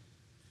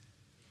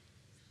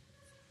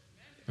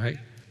 Right?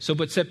 So,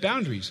 but set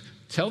boundaries.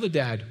 Tell the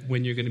dad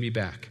when you're going to be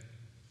back.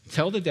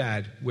 Tell the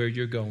dad where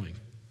you're going.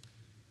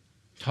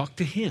 Talk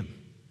to him,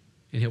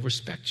 and he'll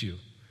respect you.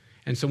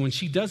 And so when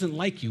she doesn't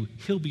like you,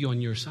 he'll be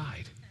on your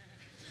side.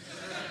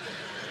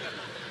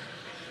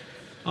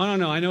 Oh,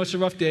 no, I know it's a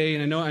rough day,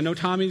 and I know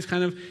Tommy's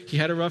he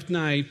had a rough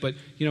night, but,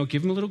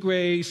 give him a little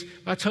grace.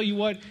 But I'll tell you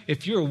what,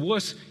 if you're a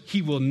wuss,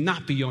 he will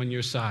not be on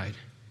your side.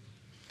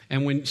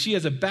 And when she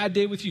has a bad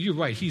day with you, you're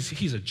right,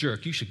 he's a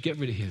jerk. You should get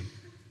rid of him.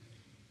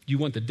 You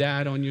want the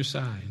dad on your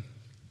side.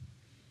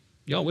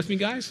 Y'all with me,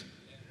 guys?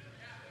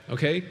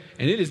 Okay?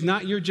 And it is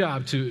not your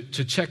job to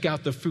check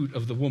out the fruit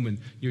of the woman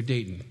you're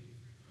dating.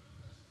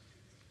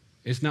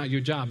 It's not your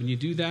job. And you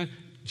do that,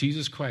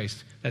 Jesus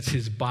Christ, that's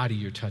his body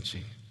you're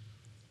touching.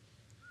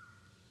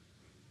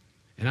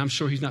 And I'm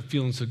sure he's not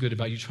feeling so good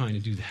about you trying to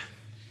do that.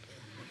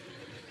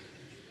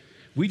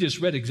 We just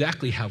read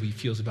exactly how he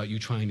feels about you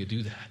trying to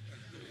do that.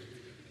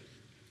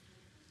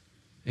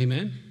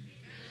 Amen?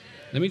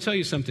 Let me tell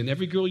you something.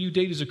 Every girl you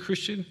date as a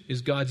Christian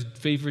is God's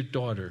favorite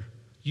daughter.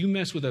 You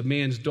mess with a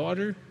man's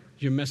daughter,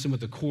 you're messing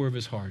with the core of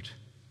his heart.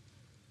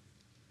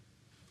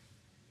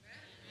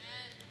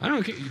 I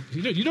don't care.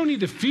 You don't need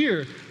to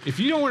fear. If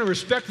you don't want to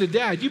respect the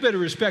dad, you better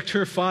respect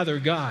her father,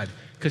 God,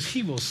 because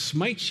he will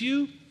smite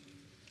you.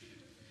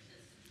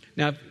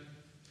 Now,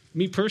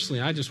 me personally,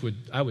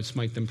 I would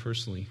smite them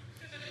personally.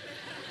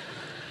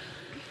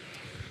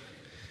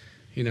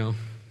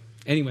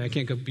 Anyway, I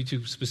can't be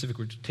too specific.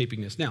 We're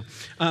taping this now.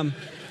 But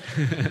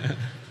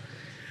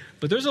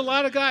there's a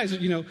lot of guys,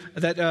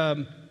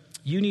 that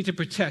you need to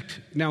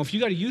protect. Now, if you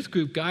got a youth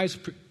group, guys,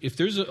 if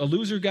there's a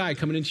loser guy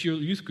coming into your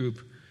youth group,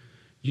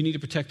 you need to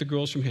protect the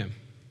girls from him.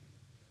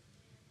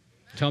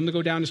 Tell them to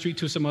go down the street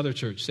to some other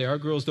church. Say, our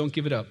girls don't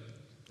give it up.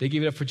 They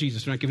give it up for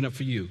Jesus. They're not giving it up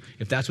for you.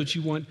 If that's what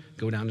you want,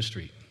 go down the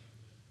street.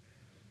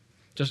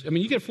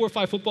 You get 4 or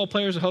 5 football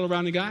players that huddle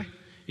around a guy, and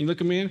you look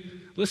at me,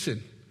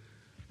 listen,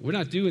 we're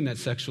not doing that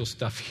sexual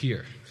stuff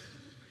here.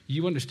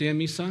 You understand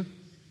me, son?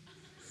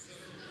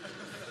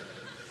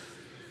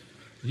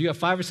 You got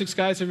 5 or 6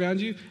 guys around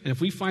you, and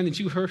if we find that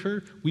you hurt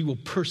her, we will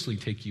personally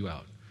take you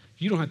out.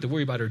 You don't have to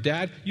worry about her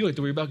dad. You don't have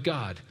to worry about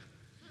God.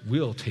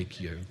 We'll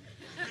take you.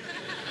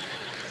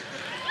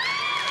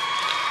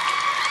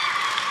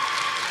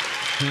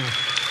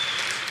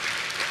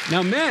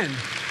 Now, men,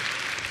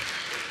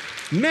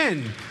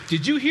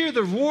 did you hear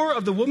the roar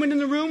of the woman in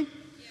the room?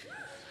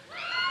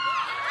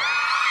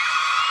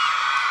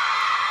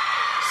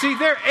 See,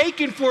 they're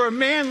aching for a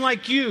man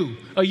like you,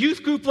 a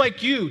youth group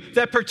like you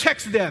that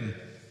protects them.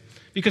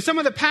 Because some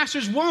of the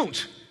pastors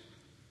won't.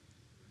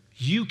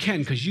 You can,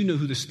 because you know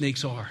who the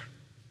snakes are.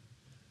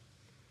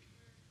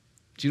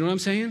 Do you know what I'm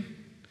saying?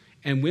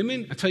 And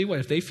women, I tell you what,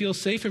 if they feel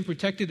safe and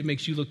protected, it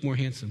makes you look more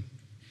handsome.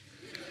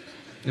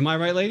 Am I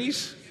right,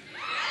 ladies?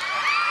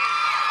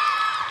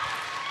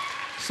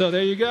 So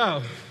there you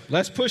go.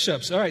 Less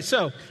push-ups. All right,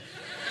 so.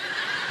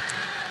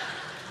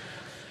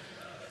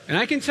 And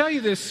I can tell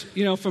you this,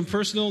 from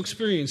personal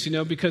experience,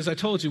 because I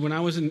told you when I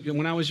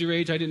was your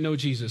age, I didn't know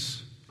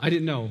Jesus. I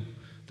didn't know.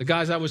 The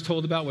guys I was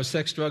told about was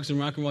sex, drugs, and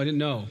rock and roll. I didn't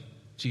know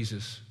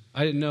Jesus.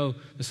 I didn't know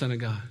the Son of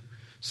God.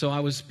 So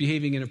I was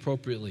behaving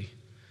inappropriately.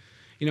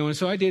 And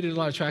so I dated a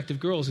lot of attractive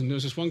girls, and there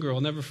was this one girl,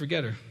 I'll never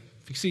forget her.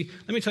 See,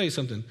 let me tell you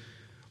something.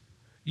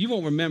 You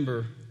won't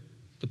remember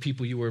the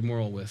people you were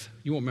immoral with.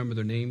 You won't remember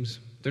their names.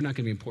 They're not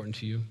going to be important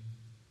to you.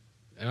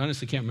 I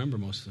honestly can't remember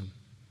most of them.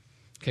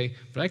 Okay?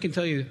 But I can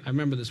tell you, I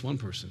remember this one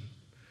person.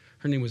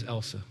 Her name was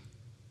Elsa.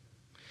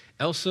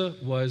 Elsa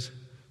was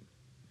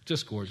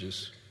just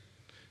gorgeous.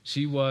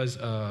 She was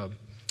a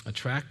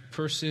track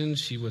person.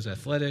 She was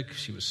athletic.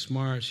 She was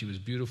smart. She was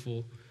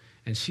beautiful.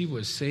 And she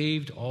was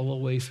saved all the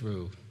way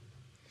through.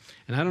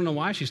 And I don't know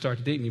why she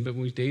started dating me, but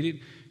when we dated,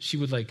 she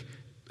would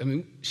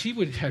she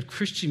would have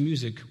Christian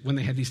music when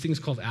they had these things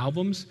called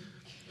albums,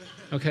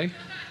 okay?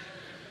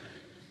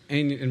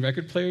 And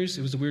record players,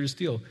 it was the weirdest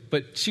deal.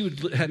 But she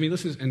would have me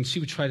listen, and she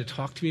would try to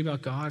talk to me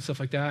about God and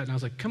stuff like that. And I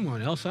was like, come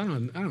on, Elsa,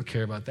 I don't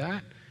care about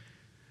that,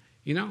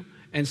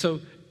 And so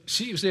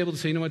she was able to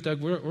say, you know what,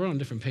 Doug, we're on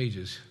different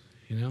pages,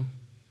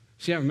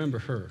 See, I remember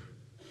her.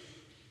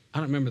 I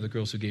don't remember the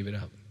girls who gave it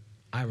up.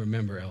 I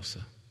remember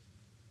Elsa.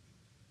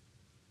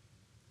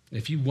 And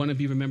if you want to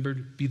be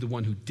remembered, be the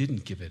one who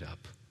didn't give it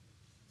up.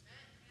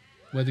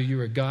 Whether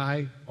you're a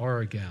guy or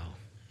a gal.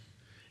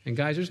 And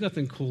guys, there's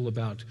nothing cool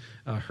about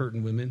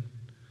hurting women.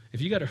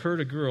 If you got to hurt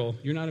a girl,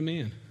 you're not a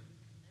man.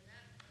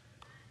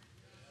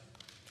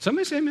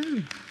 Somebody say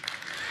amen.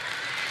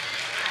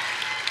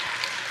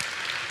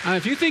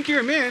 If you think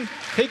you're a man,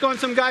 take on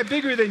some guy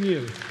bigger than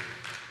you.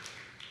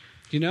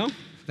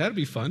 That'd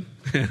be fun.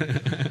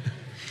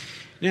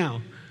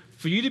 Now,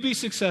 for you to be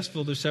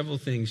successful, there's several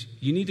things.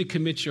 You need to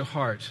commit your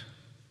heart.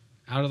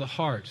 Out of the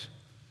heart,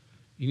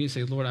 you need to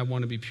say, Lord, I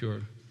want to be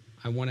pure.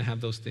 I want to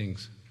have those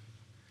things.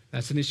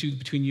 That's an issue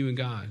between you and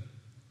God.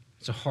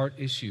 It's a heart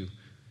issue.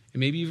 And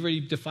maybe you've already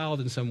defiled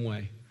in some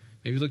way.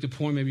 Maybe you looked at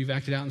porn, maybe you've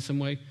acted out in some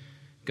way.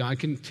 God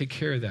can take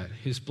care of that.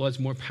 His blood's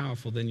more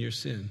powerful than your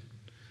sin.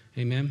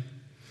 Amen?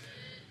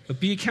 But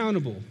be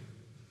accountable.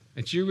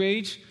 At your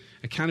age,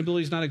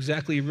 accountability is not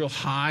exactly a real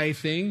high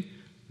thing.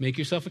 Make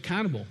yourself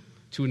accountable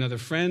to another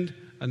friend.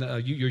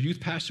 Your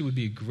youth pastor would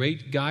be a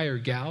great guy or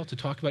gal to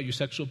talk about your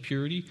sexual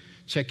purity.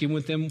 Check in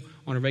with them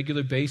on a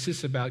regular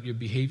basis about your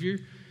behavior.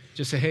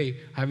 Just say, hey,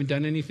 I haven't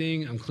done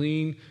anything. I'm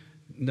clean.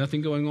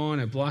 Nothing going on.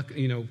 I block,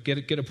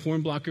 get a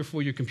porn blocker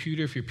for your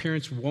computer. If your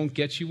parents won't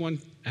get you one,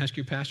 ask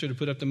your pastor to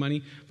put up the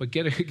money. But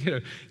get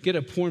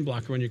a porn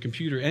blocker on your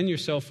computer and your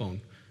cell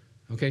phone.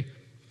 Okay?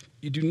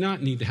 You do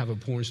not need to have a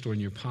porn store in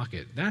your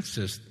pocket.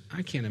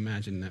 I can't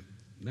imagine that.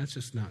 That's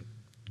just not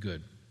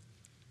good.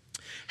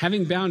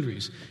 Having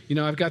boundaries.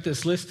 I've got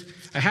this list.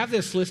 I have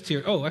this list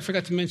here. Oh, I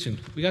forgot to mention.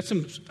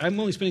 I'm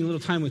only spending a little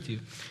time with you.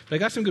 But I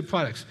got some good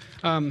products.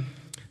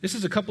 This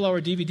is a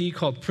couple-hour DVD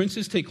called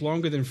Princes Take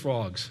Longer Than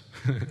Frogs.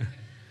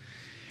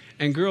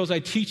 And girls, I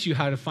teach you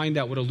how to find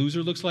out what a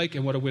loser looks like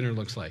and what a winner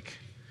looks like.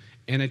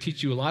 And I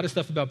teach you a lot of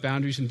stuff about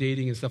boundaries and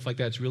dating and stuff like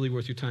that. It's really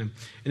worth your time.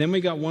 And then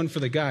we got one for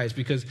the guys,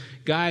 because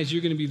guys,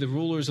 you're going to be the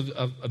rulers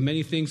of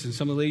many things, and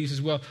some of the ladies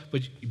as well,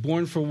 but you're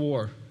born for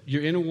war.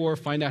 You're in a war,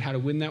 find out how to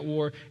win that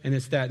war, and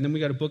it's that. And then we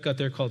got a book out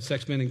there called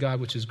Sex, Men, and God,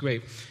 which is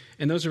great.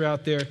 And those are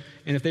out there,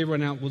 and if they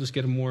run out, we'll just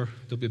get them more.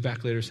 They'll be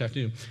back later this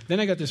afternoon. Then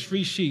I got this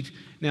free sheet.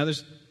 Now,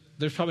 there's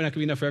probably not going to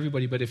be enough for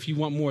everybody, but if you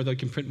want more, they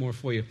can print more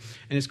for you.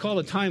 And it's called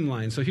a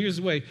timeline. So here's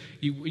the way.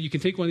 You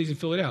can take one of these and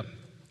fill it out.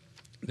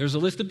 There's a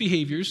list of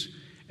behaviors,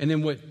 and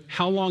then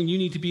how long you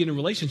need to be in a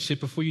relationship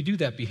before you do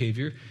that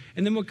behavior,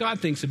 and then what God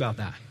thinks about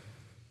that.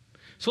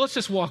 So let's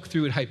just walk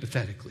through it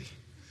hypothetically.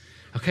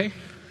 Okay?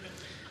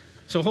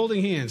 So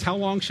holding hands. How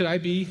long should I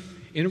be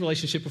in a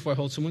relationship before I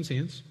hold someone's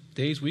hands?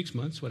 Days, weeks,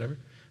 months, whatever.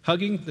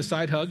 Hugging, the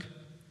side hug.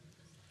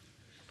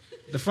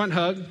 The front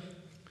hug.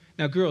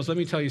 Now, girls, let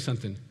me tell you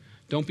something.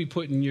 Don't be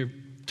putting your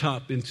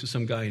top into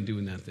some guy and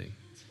doing that thing.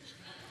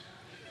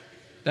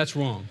 That's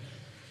wrong.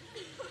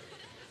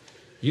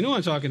 You know what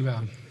I'm talking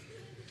about.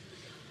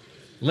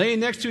 Laying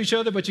next to each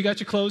other, but you got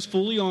your clothes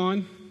fully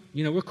on.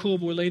 We're cool,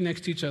 but we're laying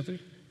next to each other.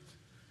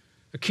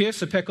 A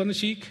kiss, a peck on the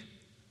cheek.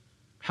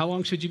 How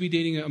long should you be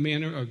dating a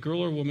man or a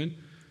girl or a woman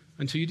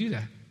until you do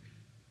that?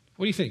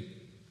 What do you think?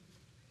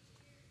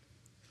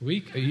 A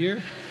week? A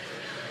year?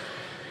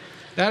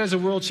 That is a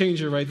world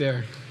changer right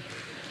there.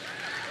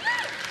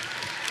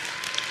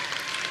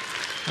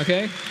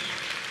 Okay?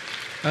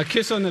 A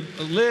kiss on the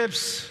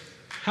lips.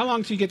 How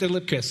long till you get the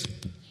lip kiss?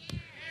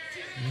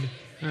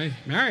 Right?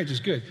 Marriage is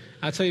good.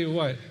 I'll tell you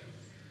what.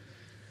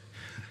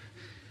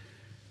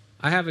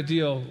 I have a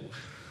deal.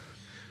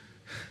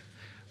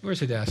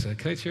 Where's Hadassah?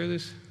 Can I share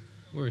this?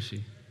 Where is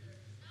she?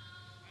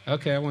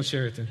 Okay, I won't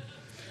share it then.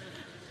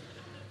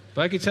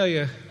 But I can tell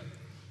you,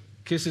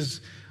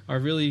 kisses are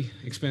really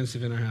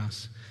expensive in our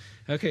house.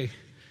 Okay.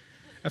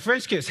 A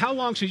French kiss. How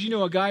long should you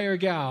know a guy or a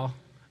gal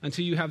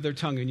until you have their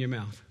tongue in your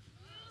mouth?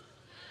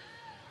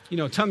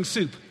 Tongue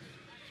soup.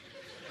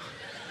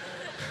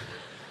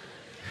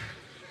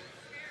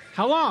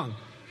 How long?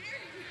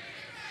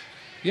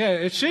 Yeah,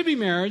 it should be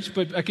marriage,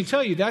 but I can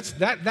tell you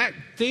that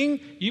thing,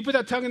 you put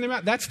that tongue in their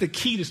mouth, that's the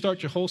key to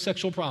start your whole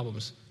sexual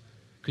problems.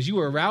 Because you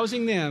are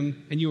arousing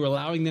them and you are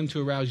allowing them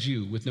to arouse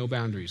you with no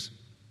boundaries.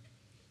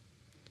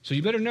 So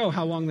you better know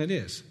how long that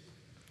is.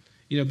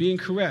 Being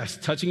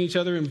caressed, touching each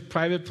other in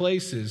private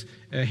places,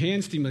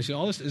 hand stimulation,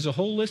 all this is a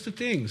whole list of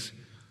things.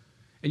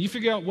 And you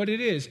figure out what it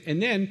is.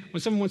 And then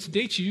when someone wants to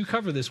date you, you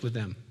cover this with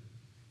them.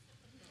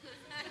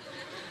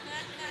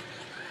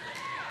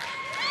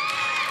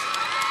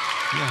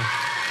 Yeah.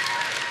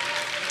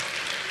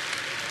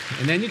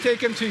 And then you take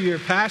them to your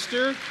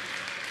pastor,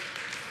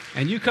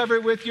 and you cover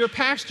it with your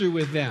pastor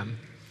with them.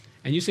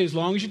 And you say, as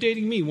long as you're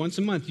dating me once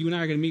a month, you and I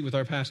are going to meet with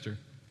our pastor.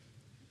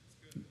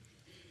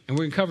 And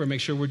we're going to cover,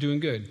 make sure we're doing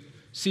good.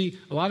 See,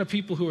 a lot of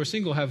people who are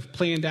single have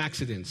planned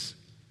accidents.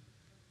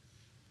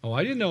 Oh,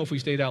 I didn't know if we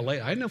stayed out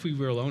late. I didn't know if we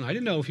were alone. I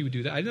didn't know if he would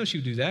do that. I didn't know she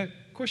would do that.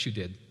 Of course you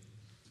did.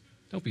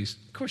 Of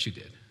course you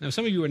did. Now,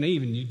 some of you are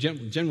naive and you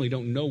generally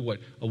don't know what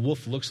a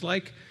wolf looks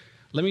like.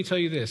 Let me tell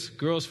you this,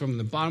 girls, from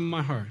the bottom of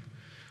my heart,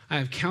 I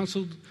have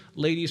counseled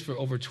ladies for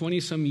over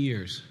 20-some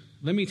years.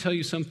 Let me tell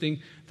you something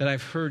that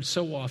I've heard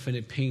so often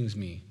it pains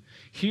me.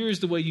 Here's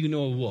the way you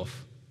know a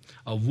wolf.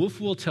 A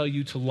wolf will tell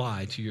you to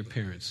lie to your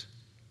parents.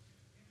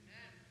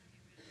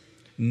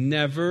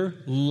 Never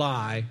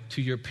lie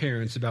to your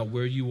parents about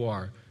where you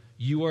are.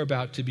 You are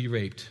about to be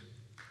raped.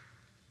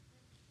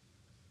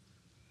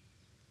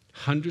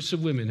 Hundreds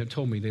of women have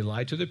told me they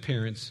lied to their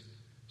parents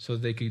so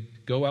that they could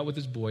go out with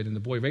this boy, and the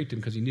boy raped him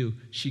because he knew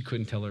she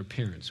couldn't tell her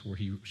parents where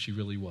she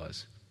really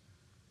was.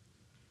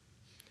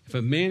 If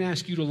a man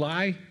asks you to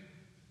lie,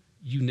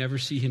 you never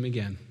see him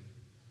again.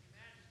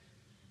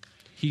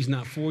 He's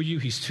not for you.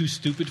 He's too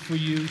stupid for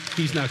you.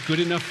 He's not good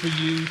enough for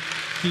you.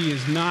 He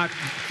is not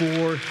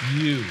for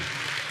you.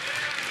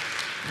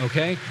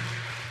 Okay?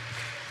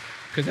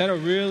 Because that'll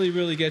really,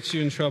 really get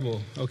you in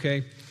trouble.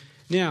 Okay?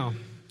 Now,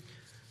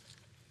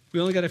 we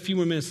only got a few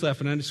more minutes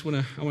left, and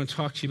I want to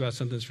talk to you about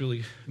something that's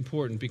really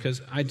important,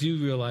 because I do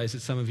realize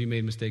that some of you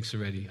made mistakes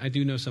already. I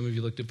do know some of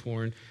you looked at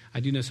porn. I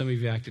do know some of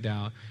you acted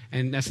out,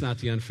 and that's not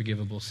the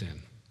unforgivable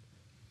sin.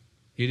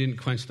 You didn't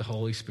quench the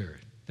Holy Spirit.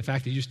 The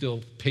fact that you're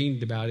still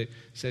pained about it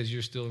says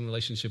you're still in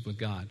relationship with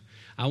God.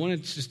 I want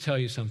to just tell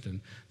you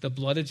something. The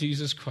blood of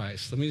Jesus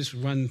Christ, let me just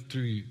run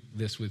through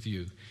this with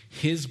you.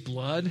 His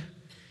blood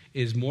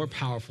is more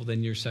powerful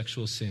than your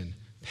sexual sin,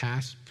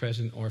 past,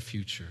 present, or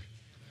future.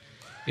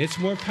 It's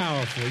more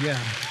powerful, yeah.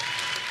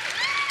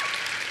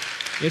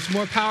 It's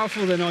more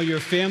powerful than all your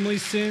family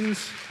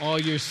sins, all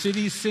your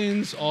city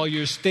sins, all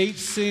your state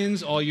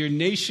sins, all your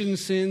nation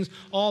sins,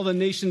 all the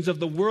nations of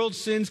the world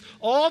sins.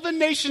 All the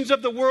nations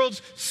of the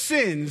world's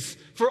sins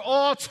for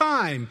all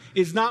time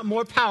is not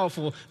more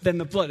powerful than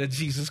the blood of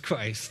Jesus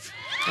Christ.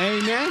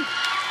 Amen?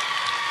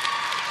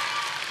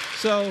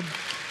 So,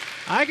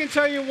 I can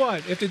tell you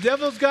what, if the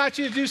devil's got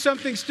you to do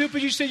something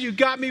stupid, you say, you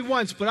got me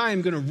once, but I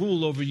am going to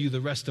rule over you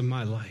the rest of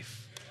my life.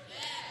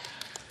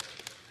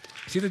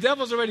 See, the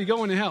devil's already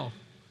going to hell.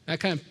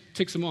 That kind of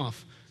ticks him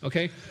off,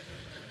 okay?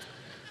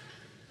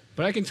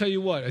 But I can tell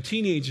you what, a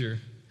teenager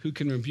who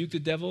can rebuke the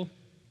devil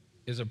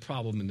is a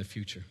problem in the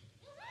future.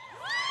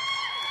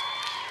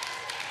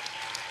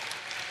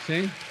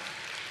 See?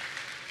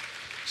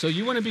 So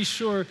you want to be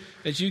sure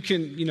that you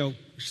can,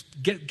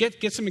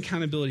 get some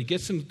accountability,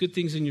 get some good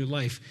things in your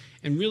life,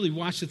 and really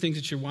watch the things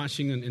that you're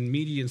watching in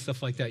media and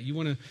stuff like that. You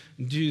want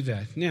to do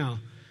that. Now,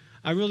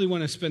 I really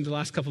want to spend the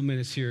last couple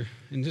minutes here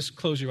and just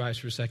close your eyes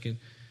for a second.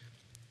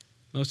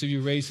 Most of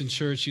you raised in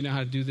church, you know how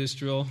to do this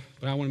drill,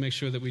 but I want to make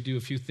sure that we do a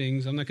few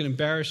things. I'm not going to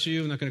embarrass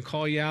you. I'm not going to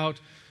call you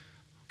out,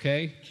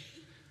 okay?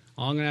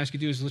 All I'm going to ask you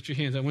to do is lift your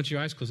hands. I want your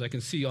eyes closed. I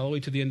can see all the way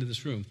to the end of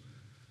this room.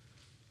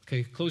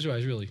 Okay, close your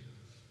eyes, really.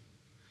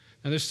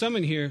 Now, there's some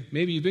in here,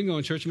 maybe you've been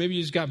going to church, maybe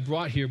you just got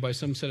brought here by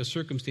some set of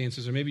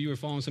circumstances, or maybe you were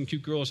following some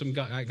cute girl or some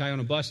guy on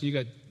a bus and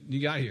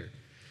you got here,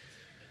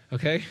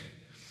 okay?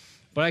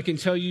 But I can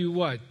tell you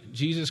what,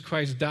 Jesus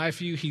Christ died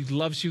for you. He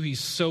loves you. He's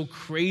so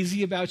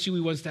crazy about you. He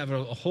wants to have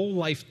a whole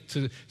life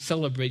to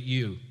celebrate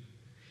you.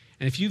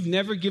 And if you've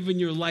never given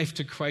your life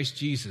to Christ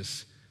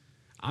Jesus,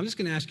 I'm just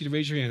going to ask you to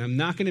raise your hand. I'm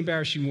not going to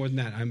embarrass you more than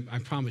that. I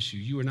promise you.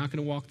 You are not going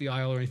to walk the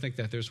aisle or anything like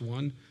that. There's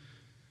one.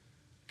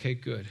 Okay,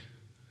 good.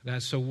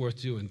 That's so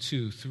worth doing.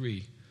 2,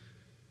 3.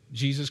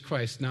 Jesus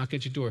Christ, knock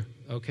at your door.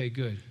 Okay,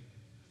 good.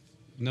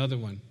 Another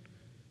one.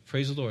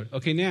 Praise the Lord.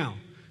 Okay, now,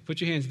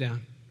 put your hands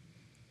down.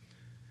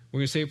 We're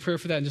going to say a prayer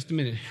for that in just a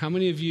minute. How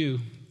many of you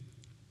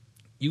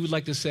would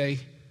like to say,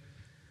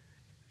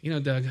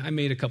 Doug, I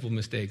made a couple of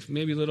mistakes.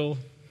 Maybe little,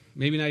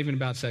 maybe not even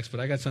about sex,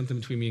 but I got something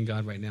between me and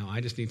God right now. I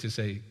just need to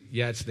say,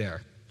 yeah, it's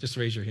there. Just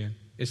raise your hand.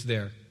 It's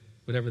there,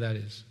 whatever that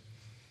is.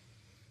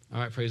 All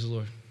right, praise the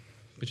Lord.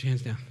 Put your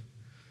hands down.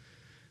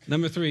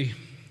 Number 3,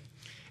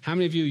 how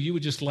many of you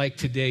would just like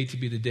today to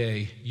be the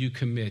day you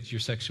commit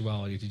your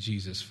sexuality to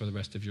Jesus for the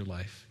rest of your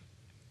life?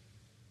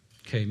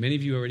 Okay, many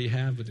of you already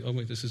have, but oh,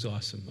 this is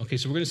awesome. Okay,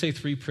 so we're going to say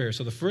 3 prayers.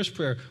 So the first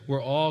prayer,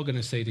 we're all going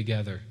to say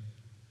together.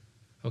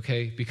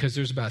 okay? Because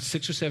there's about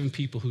 6 or 7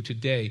 people who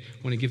today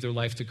want to give their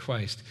life to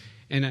Christ.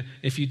 And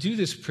if you do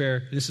this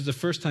prayer, this is the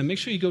first time, make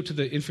sure you go to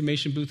the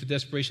information booth of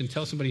Desperation,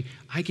 tell somebody,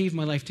 I gave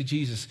my life to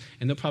Jesus,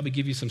 and they'll probably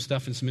give you some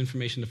stuff and some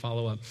information to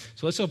follow up.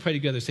 So let's all pray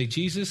together. Say,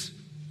 Jesus,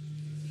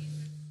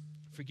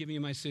 forgive me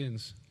of my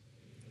sins.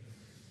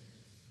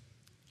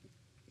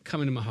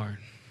 Come into my heart.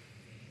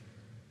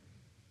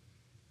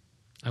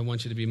 I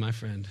want you to be my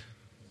friend,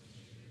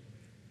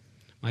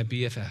 my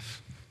BFF.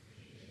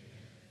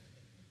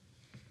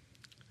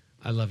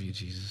 I love you,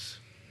 Jesus.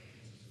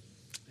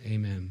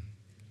 Amen.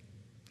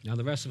 Now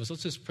the rest of us,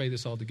 let's just pray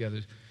this all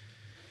together.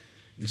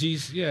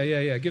 Jesus,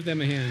 yeah. Give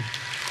them a hand.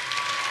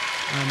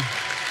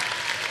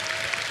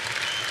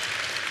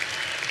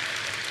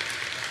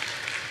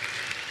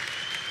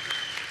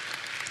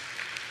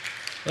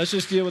 Let's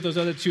just deal with those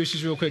other 2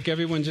 issues real quick.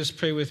 Everyone just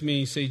pray with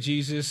me. Say,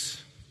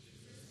 Jesus,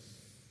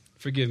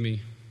 forgive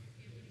me.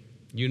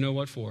 You know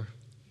what for.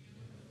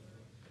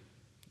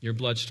 Your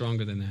blood's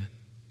stronger than that.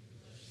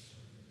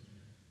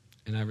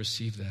 And I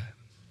receive that.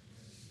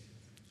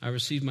 I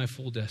receive my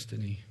full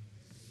destiny.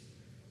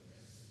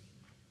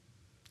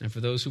 And for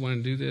those who want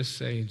to do this,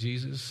 say,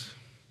 Jesus,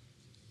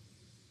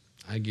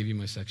 I give you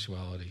my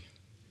sexuality.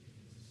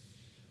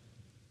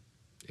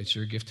 It's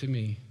your gift to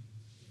me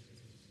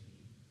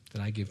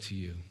that I give to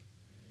you.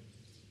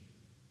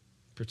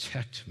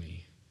 Protect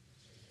me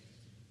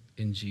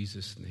in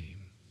Jesus' name.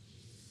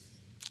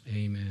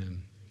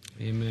 Amen.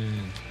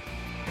 Amen.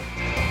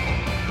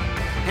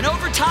 And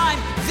over time,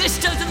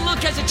 this doesn't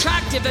look as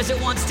attractive as it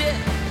once did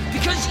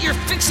because you're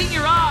fixing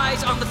your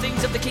eyes on the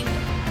things of the kingdom.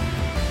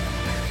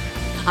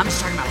 I'm just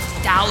talking about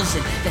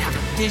 1,000 that have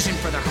a vision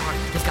for their heart.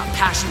 They've got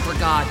passion for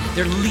God.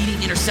 They're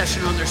leading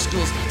intercession on their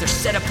schools. They're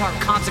set apart,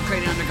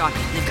 consecrated under God.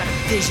 And they've got a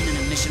vision and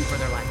a mission for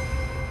their life.